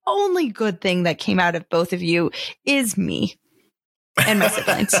 The only good thing that came out of both of you is me and my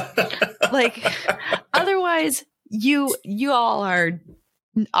siblings. Like, otherwise, you all are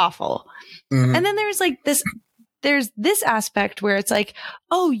awful. And then there's like there's this aspect where it's like,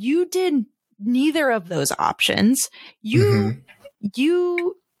 oh, you did neither of those options.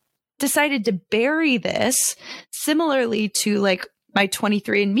 You decided to bury this, similarly to like my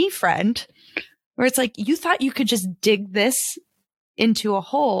 23andMe friend, where it's like, you thought you could just dig this into a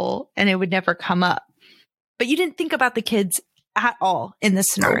hole and it would never come up. But you didn't think about the kids at all in this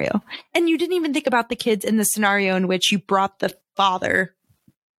scenario. And you didn't even think about the kids in the scenario in which you brought the father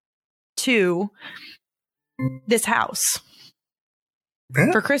to this house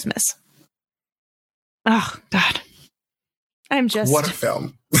for Christmas. Oh, God. I'm just... What a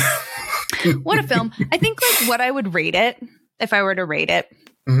film. What a film. I think like what I would rate it, if I were to rate it,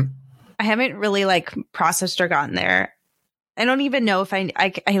 I haven't really like processed or gotten there. I don't even know if I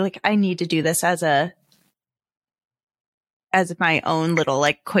need to do this as my own little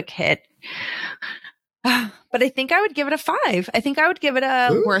like quick hit. But I think I would give it a 5. I think I would give it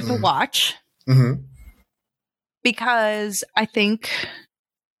a worth a watch. Because I think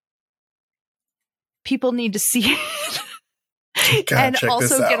people need to see it. And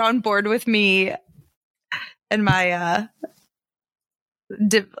also get on board with me and my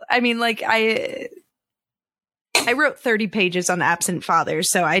I mean, like I wrote 30 pages on absent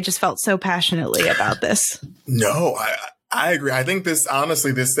fathers, so I just felt so passionately about this. No, I agree. I think this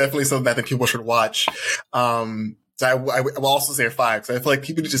definitely something that I think people should watch. So I will also say a 5, because I feel like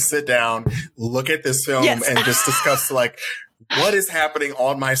people need to sit down, look at this film, and just discuss like what is happening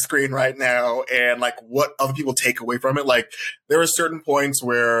on my screen right now and like what other people take away from it. Like there are certain points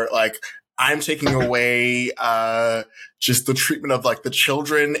where like I'm taking away just the treatment of like the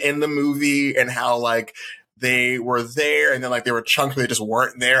children in the movie and how like they were there and then like they were chunks where they just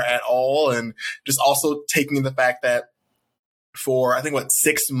weren't there at all. And just also taking the fact that for I think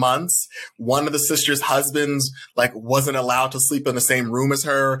 6 months, one of the sisters' husbands like wasn't allowed to sleep in the same room as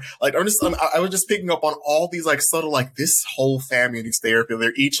her. Like I was just picking up on all these like subtle like this whole family needs therapy.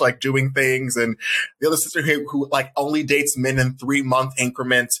 They're each like doing things, and the other sister who like only dates men in 3-month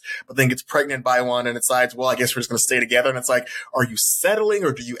increments, but then gets pregnant by one and decides, well, I guess we're just gonna stay together. And it's like, are you settling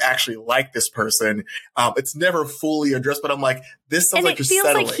or do you actually like this person? It's never fully addressed, but I'm like, this sounds like you're settling.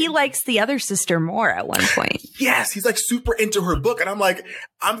 And it feels like he likes the other sister more at one point. Yes, he's like super into her book. And I'm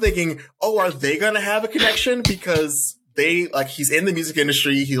thinking, oh, are they going to have a connection? Because they like, he's in the music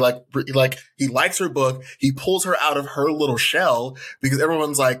industry. He likes her book. He pulls her out of her little shell because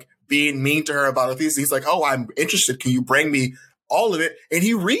everyone's like being mean to her about her thesis. He's like, oh, I'm interested. Can you bring me all of it? And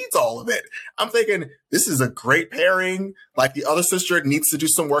he reads all of it. I'm thinking this is a great pairing. Like the other sister needs to do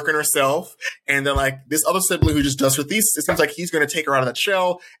some work on herself. And then like this other sibling who just does her thesis, it seems like he's going to take her out of that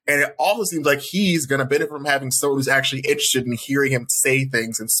shell. And it also seems like he's going to benefit from having someone who's actually interested in hearing him say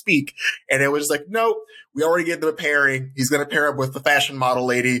things and speak. And it was just like, nope, we already get the pairing. He's going to pair up with the fashion model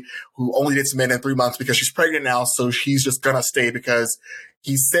lady who only dates men in 3 months because she's pregnant now. So she's just going to stay because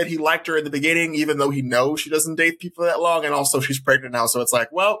he said he liked her in the beginning, even though he knows she doesn't date people that long. And also she's pregnant now. So it's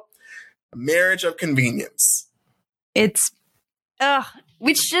like, well, a marriage of convenience. It's,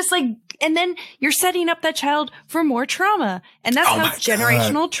 which just like, and then you're setting up that child for more trauma. And that's how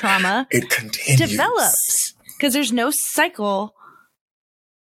generational trauma it continues. Develops. Because there's no cycle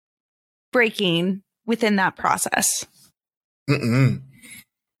breaking within that process. Mm-mm.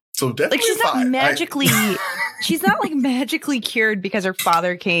 So definitely like she's not like magically cured because her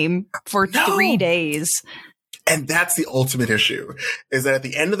father came for 3 days. And that's the ultimate issue, is that at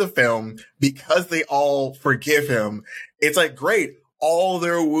the end of the film, because they all forgive him, it's like, great, all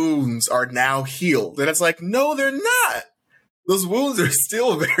their wounds are now healed. And it's like, no, they're not. Those wounds are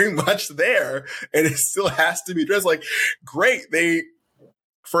still very much there, and it still has to be addressed. Like, great, they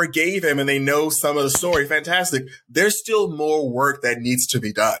forgave him and they know some of the story. Fantastic. There's still more work that needs to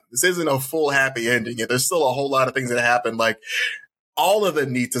be done. This isn't a full happy ending yet. There's still a whole lot of things that happen. Like, all of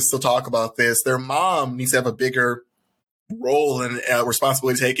them need to still talk about this. Their mom needs to have a bigger role and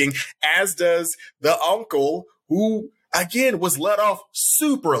responsibility taking, as does the uncle, who, again, was let off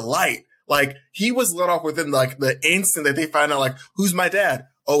super light. Like, he was let off within, like, the instant that they find out, like, who's my dad?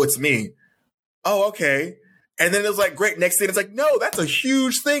 Oh, it's me. Oh, okay. And then it was like, great, next thing, it's like, no, that's a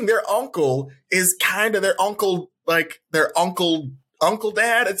huge thing. Their uncle is kind of their uncle, like, their uncle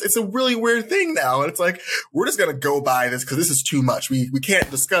dad. It's a really weird thing now. And it's like, we're just going to go by this because this is too much. We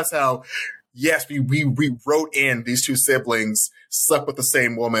can't discuss how, yes, we wrote in these two siblings slept with the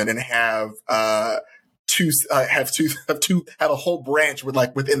same woman and have a whole branch with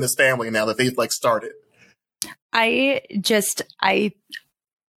like within this family now that they've like started. I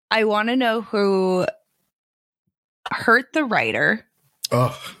want to know who hurt the writer.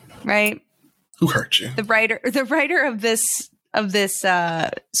 Oh, right. Who hurt you? The writer of this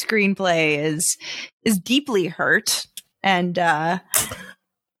screenplay is deeply hurt, and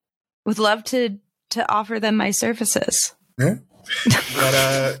would love to offer them my services. Yeah.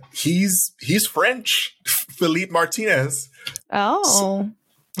 But he's French, Philippe Martinez. Oh, so,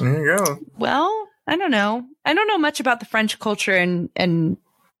 there you go. Well, I don't know much about the French culture and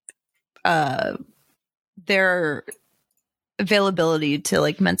their availability to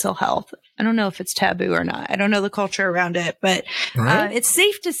like mental health. I don't know if it's taboo or not. I don't know the culture around it, but it's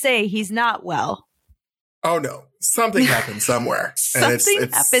safe to say he's not well. Oh no, something happened somewhere.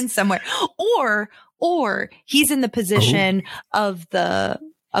 Something happened somewhere, or he's in the position of the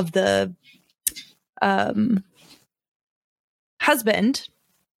husband,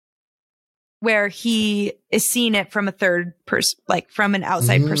 where he is seeing it from a third person, like from an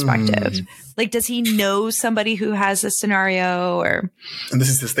outside perspective. Like, does he know somebody who has a scenario? Or and this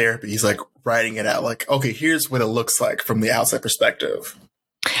is his therapy. He's like writing it out. Like, okay, here's what it looks like from the outside perspective.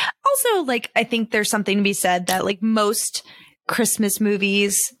 Also, like, I think there's something to be said that like most Christmas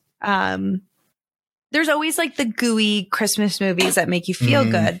movies, there's always like the gooey Christmas movies that make you feel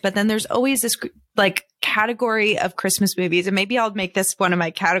good, but then there's always this like category of Christmas movies, and maybe I'll make this one of my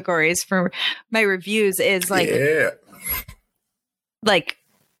categories for my reviews, is like like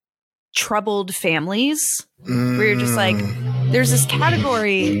troubled families, where you're just like, there's this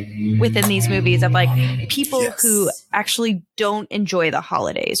category within these movies of like people who actually don't enjoy the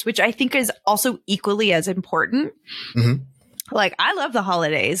holidays, which I think is also equally as important. Like, I love the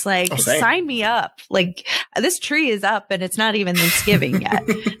holidays. Like, same. sign me up. Like, this tree is up and it's not even Thanksgiving yet.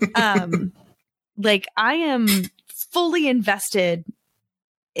 Like, I am fully invested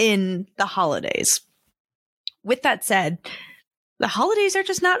in the holidays. With that said, the holidays are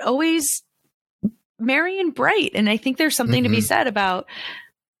just not always merry and bright. And I think there's something to be said about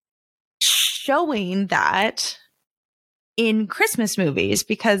showing that in Christmas movies,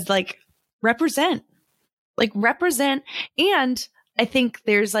 because like represent. And I think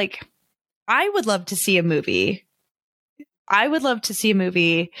there's like, I would love to see a movie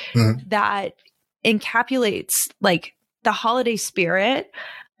that encapsulates like the holiday spirit,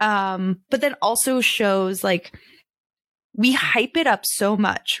 but then also shows like we hype it up so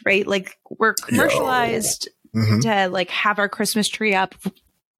much, right? Like we're commercialized to like have our Christmas tree up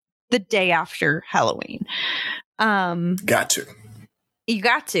the day after Halloween. You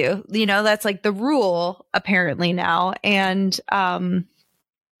got to, you know, that's like the rule apparently now. And I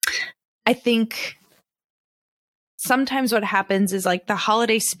think sometimes what happens is like the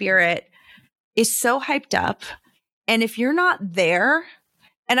holiday spirit is so hyped up. And if you're not there,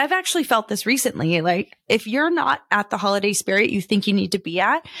 and I've actually felt this recently, like if you're not at the holiday spirit you think you need to be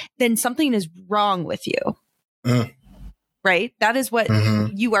at, then something is wrong with you. Right? That is what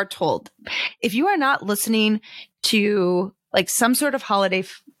you are told. If you are not listening to like some sort of holiday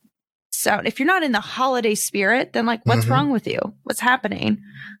sound, if you're not in the holiday spirit, then like what's wrong with you? What's happening?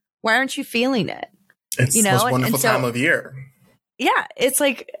 Why aren't you feeling it? It's the most wonderful time of year. Yeah. It's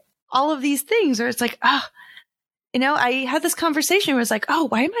like all of these things where it's like, oh, you know, I had this conversation where it's like, oh,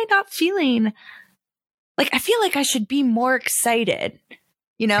 why am I not feeling like, I feel like I should be more excited.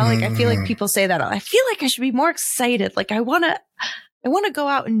 You know, like I feel like people say that. I feel like I should be more excited. Like I want to go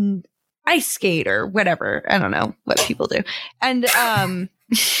out and ice skate or whatever. I don't know what people do. And, and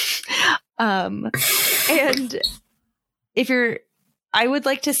I would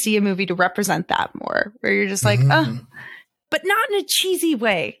like to see a movie to represent that more, where you're just like, oh, but not in a cheesy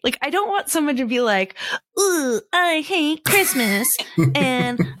way. Like, I don't want someone to be like, ooh, I hate Christmas.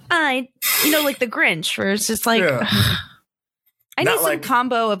 And like the Grinch, where it's just like, I need some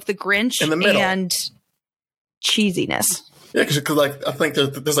combo of the Grinch and cheesiness. Yeah, because like I think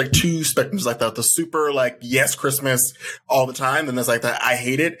there's like two spectrums like that. The super like yes Christmas all the time, and there's like that I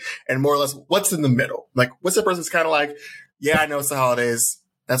hate it, and more or less what's in the middle. Like what's the person's kind of like, yeah, I know it's the holidays,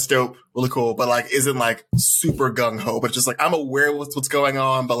 that's dope, really cool, but like isn't like super gung ho, but just like I'm aware of what's going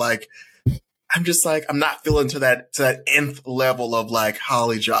on, but like I'm just like I'm not feeling to that nth level of like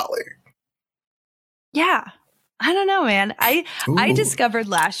holly jolly. Yeah. I don't know, man. I discovered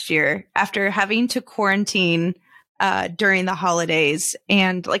last year after having to quarantine during the holidays,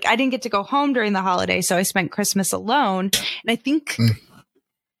 and like I didn't get to go home during the holidays, so I spent Christmas alone. And I think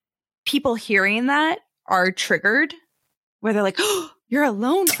people hearing that are triggered, where they're like, "Oh, you're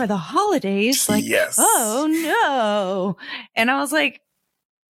alone for the holidays!" Like, yes. Oh no! And I was like,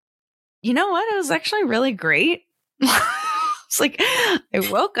 you know what? It was actually really great. It's like I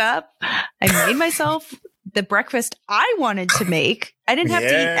woke up, I made myself the breakfast I wanted to make. I didn't have to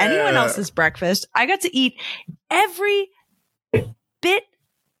eat anyone else's breakfast. I got to eat every bit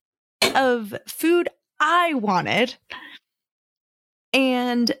of food I wanted.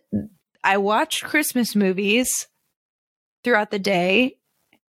 And I watched Christmas movies throughout the day.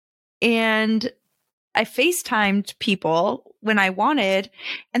 And I FaceTimed people when I wanted.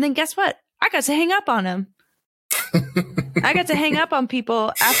 And then guess what? I got to hang up on them. I got to hang up on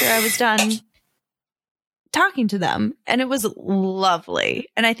people after I was done talking to them, and it was lovely.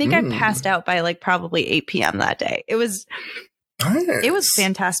 And I think I passed out by like probably 8 p.m. that day. It was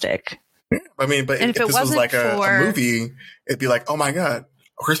fantastic. Yeah, I mean, but if this was like a movie, it'd be like, oh my God,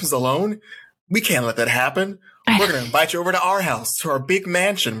 Christmas alone? We can't let that happen. We're going to invite you over to our house, to our big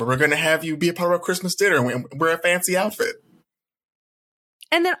mansion, where we're going to have you be a part of our Christmas dinner and wear a fancy outfit.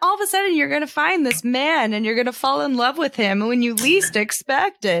 And then all of a sudden you're going to find this man and you're going to fall in love with him when you least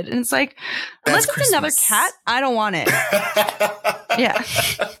expect it. And it's like, unless it's another cat, I don't want it. Yeah.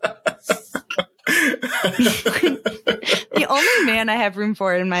 The only man I have room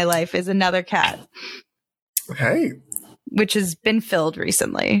for in my life is another cat. Hey. Which has been filled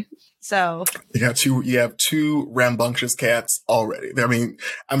recently. So you have two rambunctious cats already. I mean,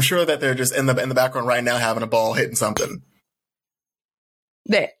 I'm sure that they're just in the background right now having a ball hitting something.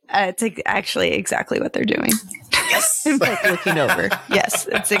 It's actually exactly what they're doing. Yes. Like looking over. Yes,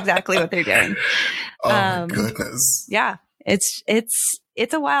 it's exactly what they're doing. Oh my goodness. Yeah. It's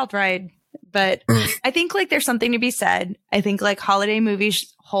a wild ride, but I think like there's something to be said. I think like holiday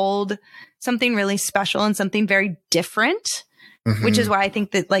movies hold something really special and something very different which is why I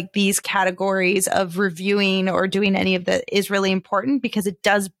think that like these categories of reviewing or doing any of that is really important, because it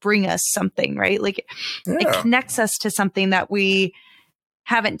does bring us something, right? Like it connects us to something that we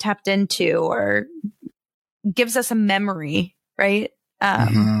haven't tapped into or gives us a memory, right?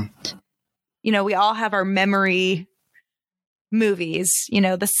 You know, we all have our memory movies, you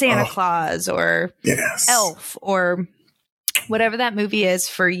know, the Santa Claus or Elf or whatever that movie is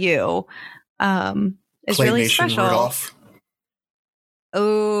for you, is really special. Rudolph.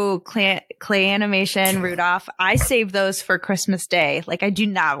 Oh, Claymation, Rudolph. I save those for Christmas Day. Like, I do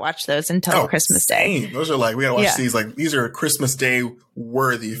not watch those until Christmas Day. Those are like, we gotta watch these. Like, these are Christmas Day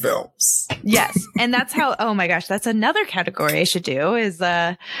worthy films. Yes. And that's how, oh my gosh, that's another category I should do is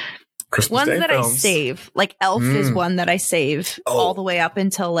Christmas ones Day that films. I save. Like, Elf is one that I save all the way up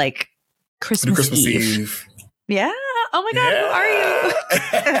until like Christmas Eve. Yeah. Oh my God,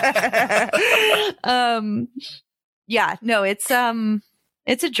 who are you? Yeah, no, it's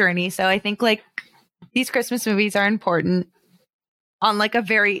a journey. So I think like these Christmas movies are important on like a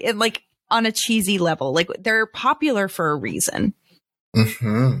very, like on a cheesy level. Like they're popular for a reason.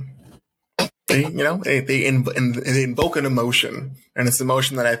 They, you know, they invoke an emotion, and it's an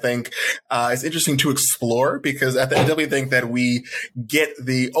emotion that I think is interesting to explore, because I definitely think that we get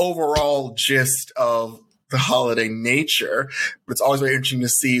the overall gist of the holiday nature, but it's always very interesting to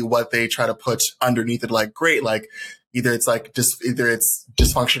see what they try to put underneath it. Like, great, like either it's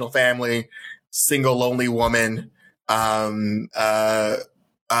dysfunctional family, single lonely woman,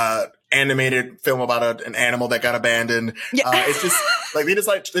 animated film about an animal that got abandoned. It's just like they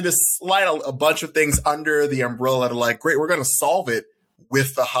just slide a bunch of things under the umbrella to like, great, we're gonna solve it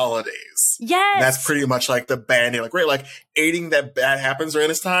with the holidays. Yes, and that's pretty much like the band-aid. Like, great, like aiding that bad happens during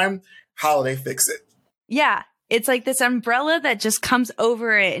this time, holiday fix it. Yeah, it's like this umbrella that just comes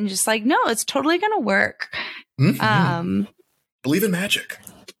over it and just like, no, it's totally gonna work. Believe in magic.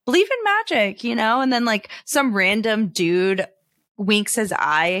 Believe in magic, you know? And then like some random dude winks his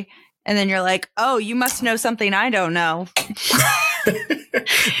eye, and then you're like, oh, you must know something I don't know.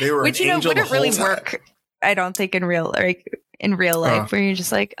 They were which, you know, wouldn't really work, I don't think, in real life, where you're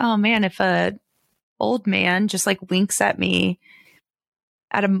just like, oh man, if a old man just like winks at me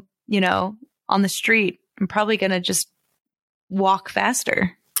at a, you know, on the street, I'm probably gonna just walk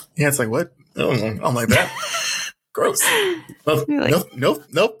faster. Yeah, it's like, what? I don't like that. Gross.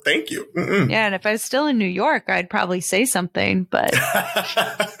 No, thank you. Yeah, and if I was still in New York, I'd probably say something, but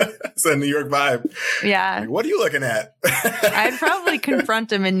it's a New York vibe. Yeah. Like, what are you looking at? I'd probably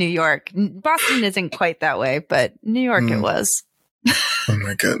confront him in New York. Boston isn't quite that way, but New York it was. Oh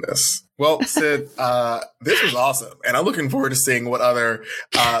my goodness. Well, Sid, this was awesome. And I'm looking forward to seeing what other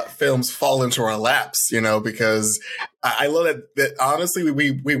films fall into our laps, you know, because I love that honestly,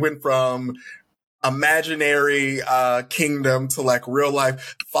 we went from imaginary kingdom to like real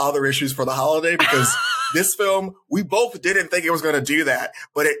life father issues for the holiday, because this film, we both didn't think it was going to do that,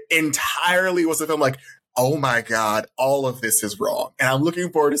 but it entirely was a film like, oh my God, all of this is wrong. And I'm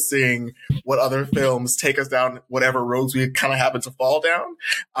looking forward to seeing what other films take us down whatever roads we kind of happen to fall down.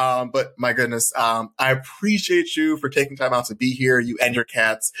 But my goodness, I appreciate you for taking time out to be here, you and your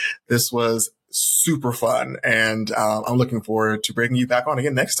cats. This was super fun. And I'm looking forward to bringing you back on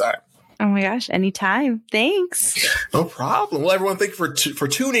again next time. Oh my gosh, anytime. Thanks. No problem. Well, everyone, thank you for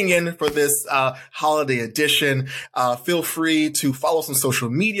tuning in for this holiday edition. Feel free to follow us on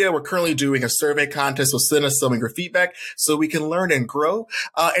social media. We're currently doing a survey contest, so send us some of your feedback so we can learn and grow.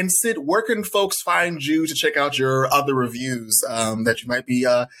 And Sid, where can folks find you to check out your other reviews that you might be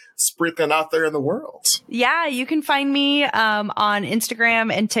sprinkling out there in the world? Yeah, you can find me on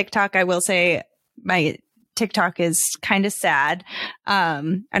Instagram and TikTok. I will say my TikTok is kind of sad. I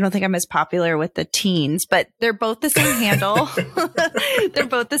don't think I'm as popular with the teens, but they're both the same handle. They're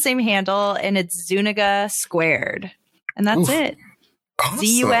both the same handle, and it's Zuniga squared. And that's it. Awesome.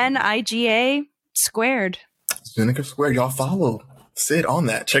 Zuniga squared. Zuniga squared. Y'all follow Sid on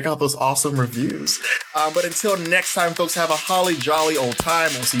that. Check out those awesome reviews. But until next time, folks, have a holly jolly old time.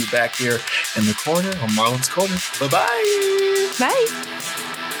 We'll see you back here in the corner on Marlon's Corner. Bye-bye. Bye.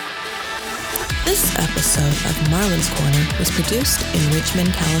 This episode of Marlon's Corner was produced in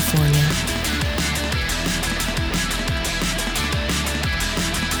Richmond, California.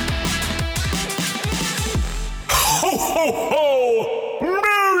 Ho, ho, ho!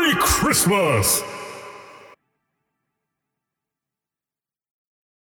 Merry Christmas!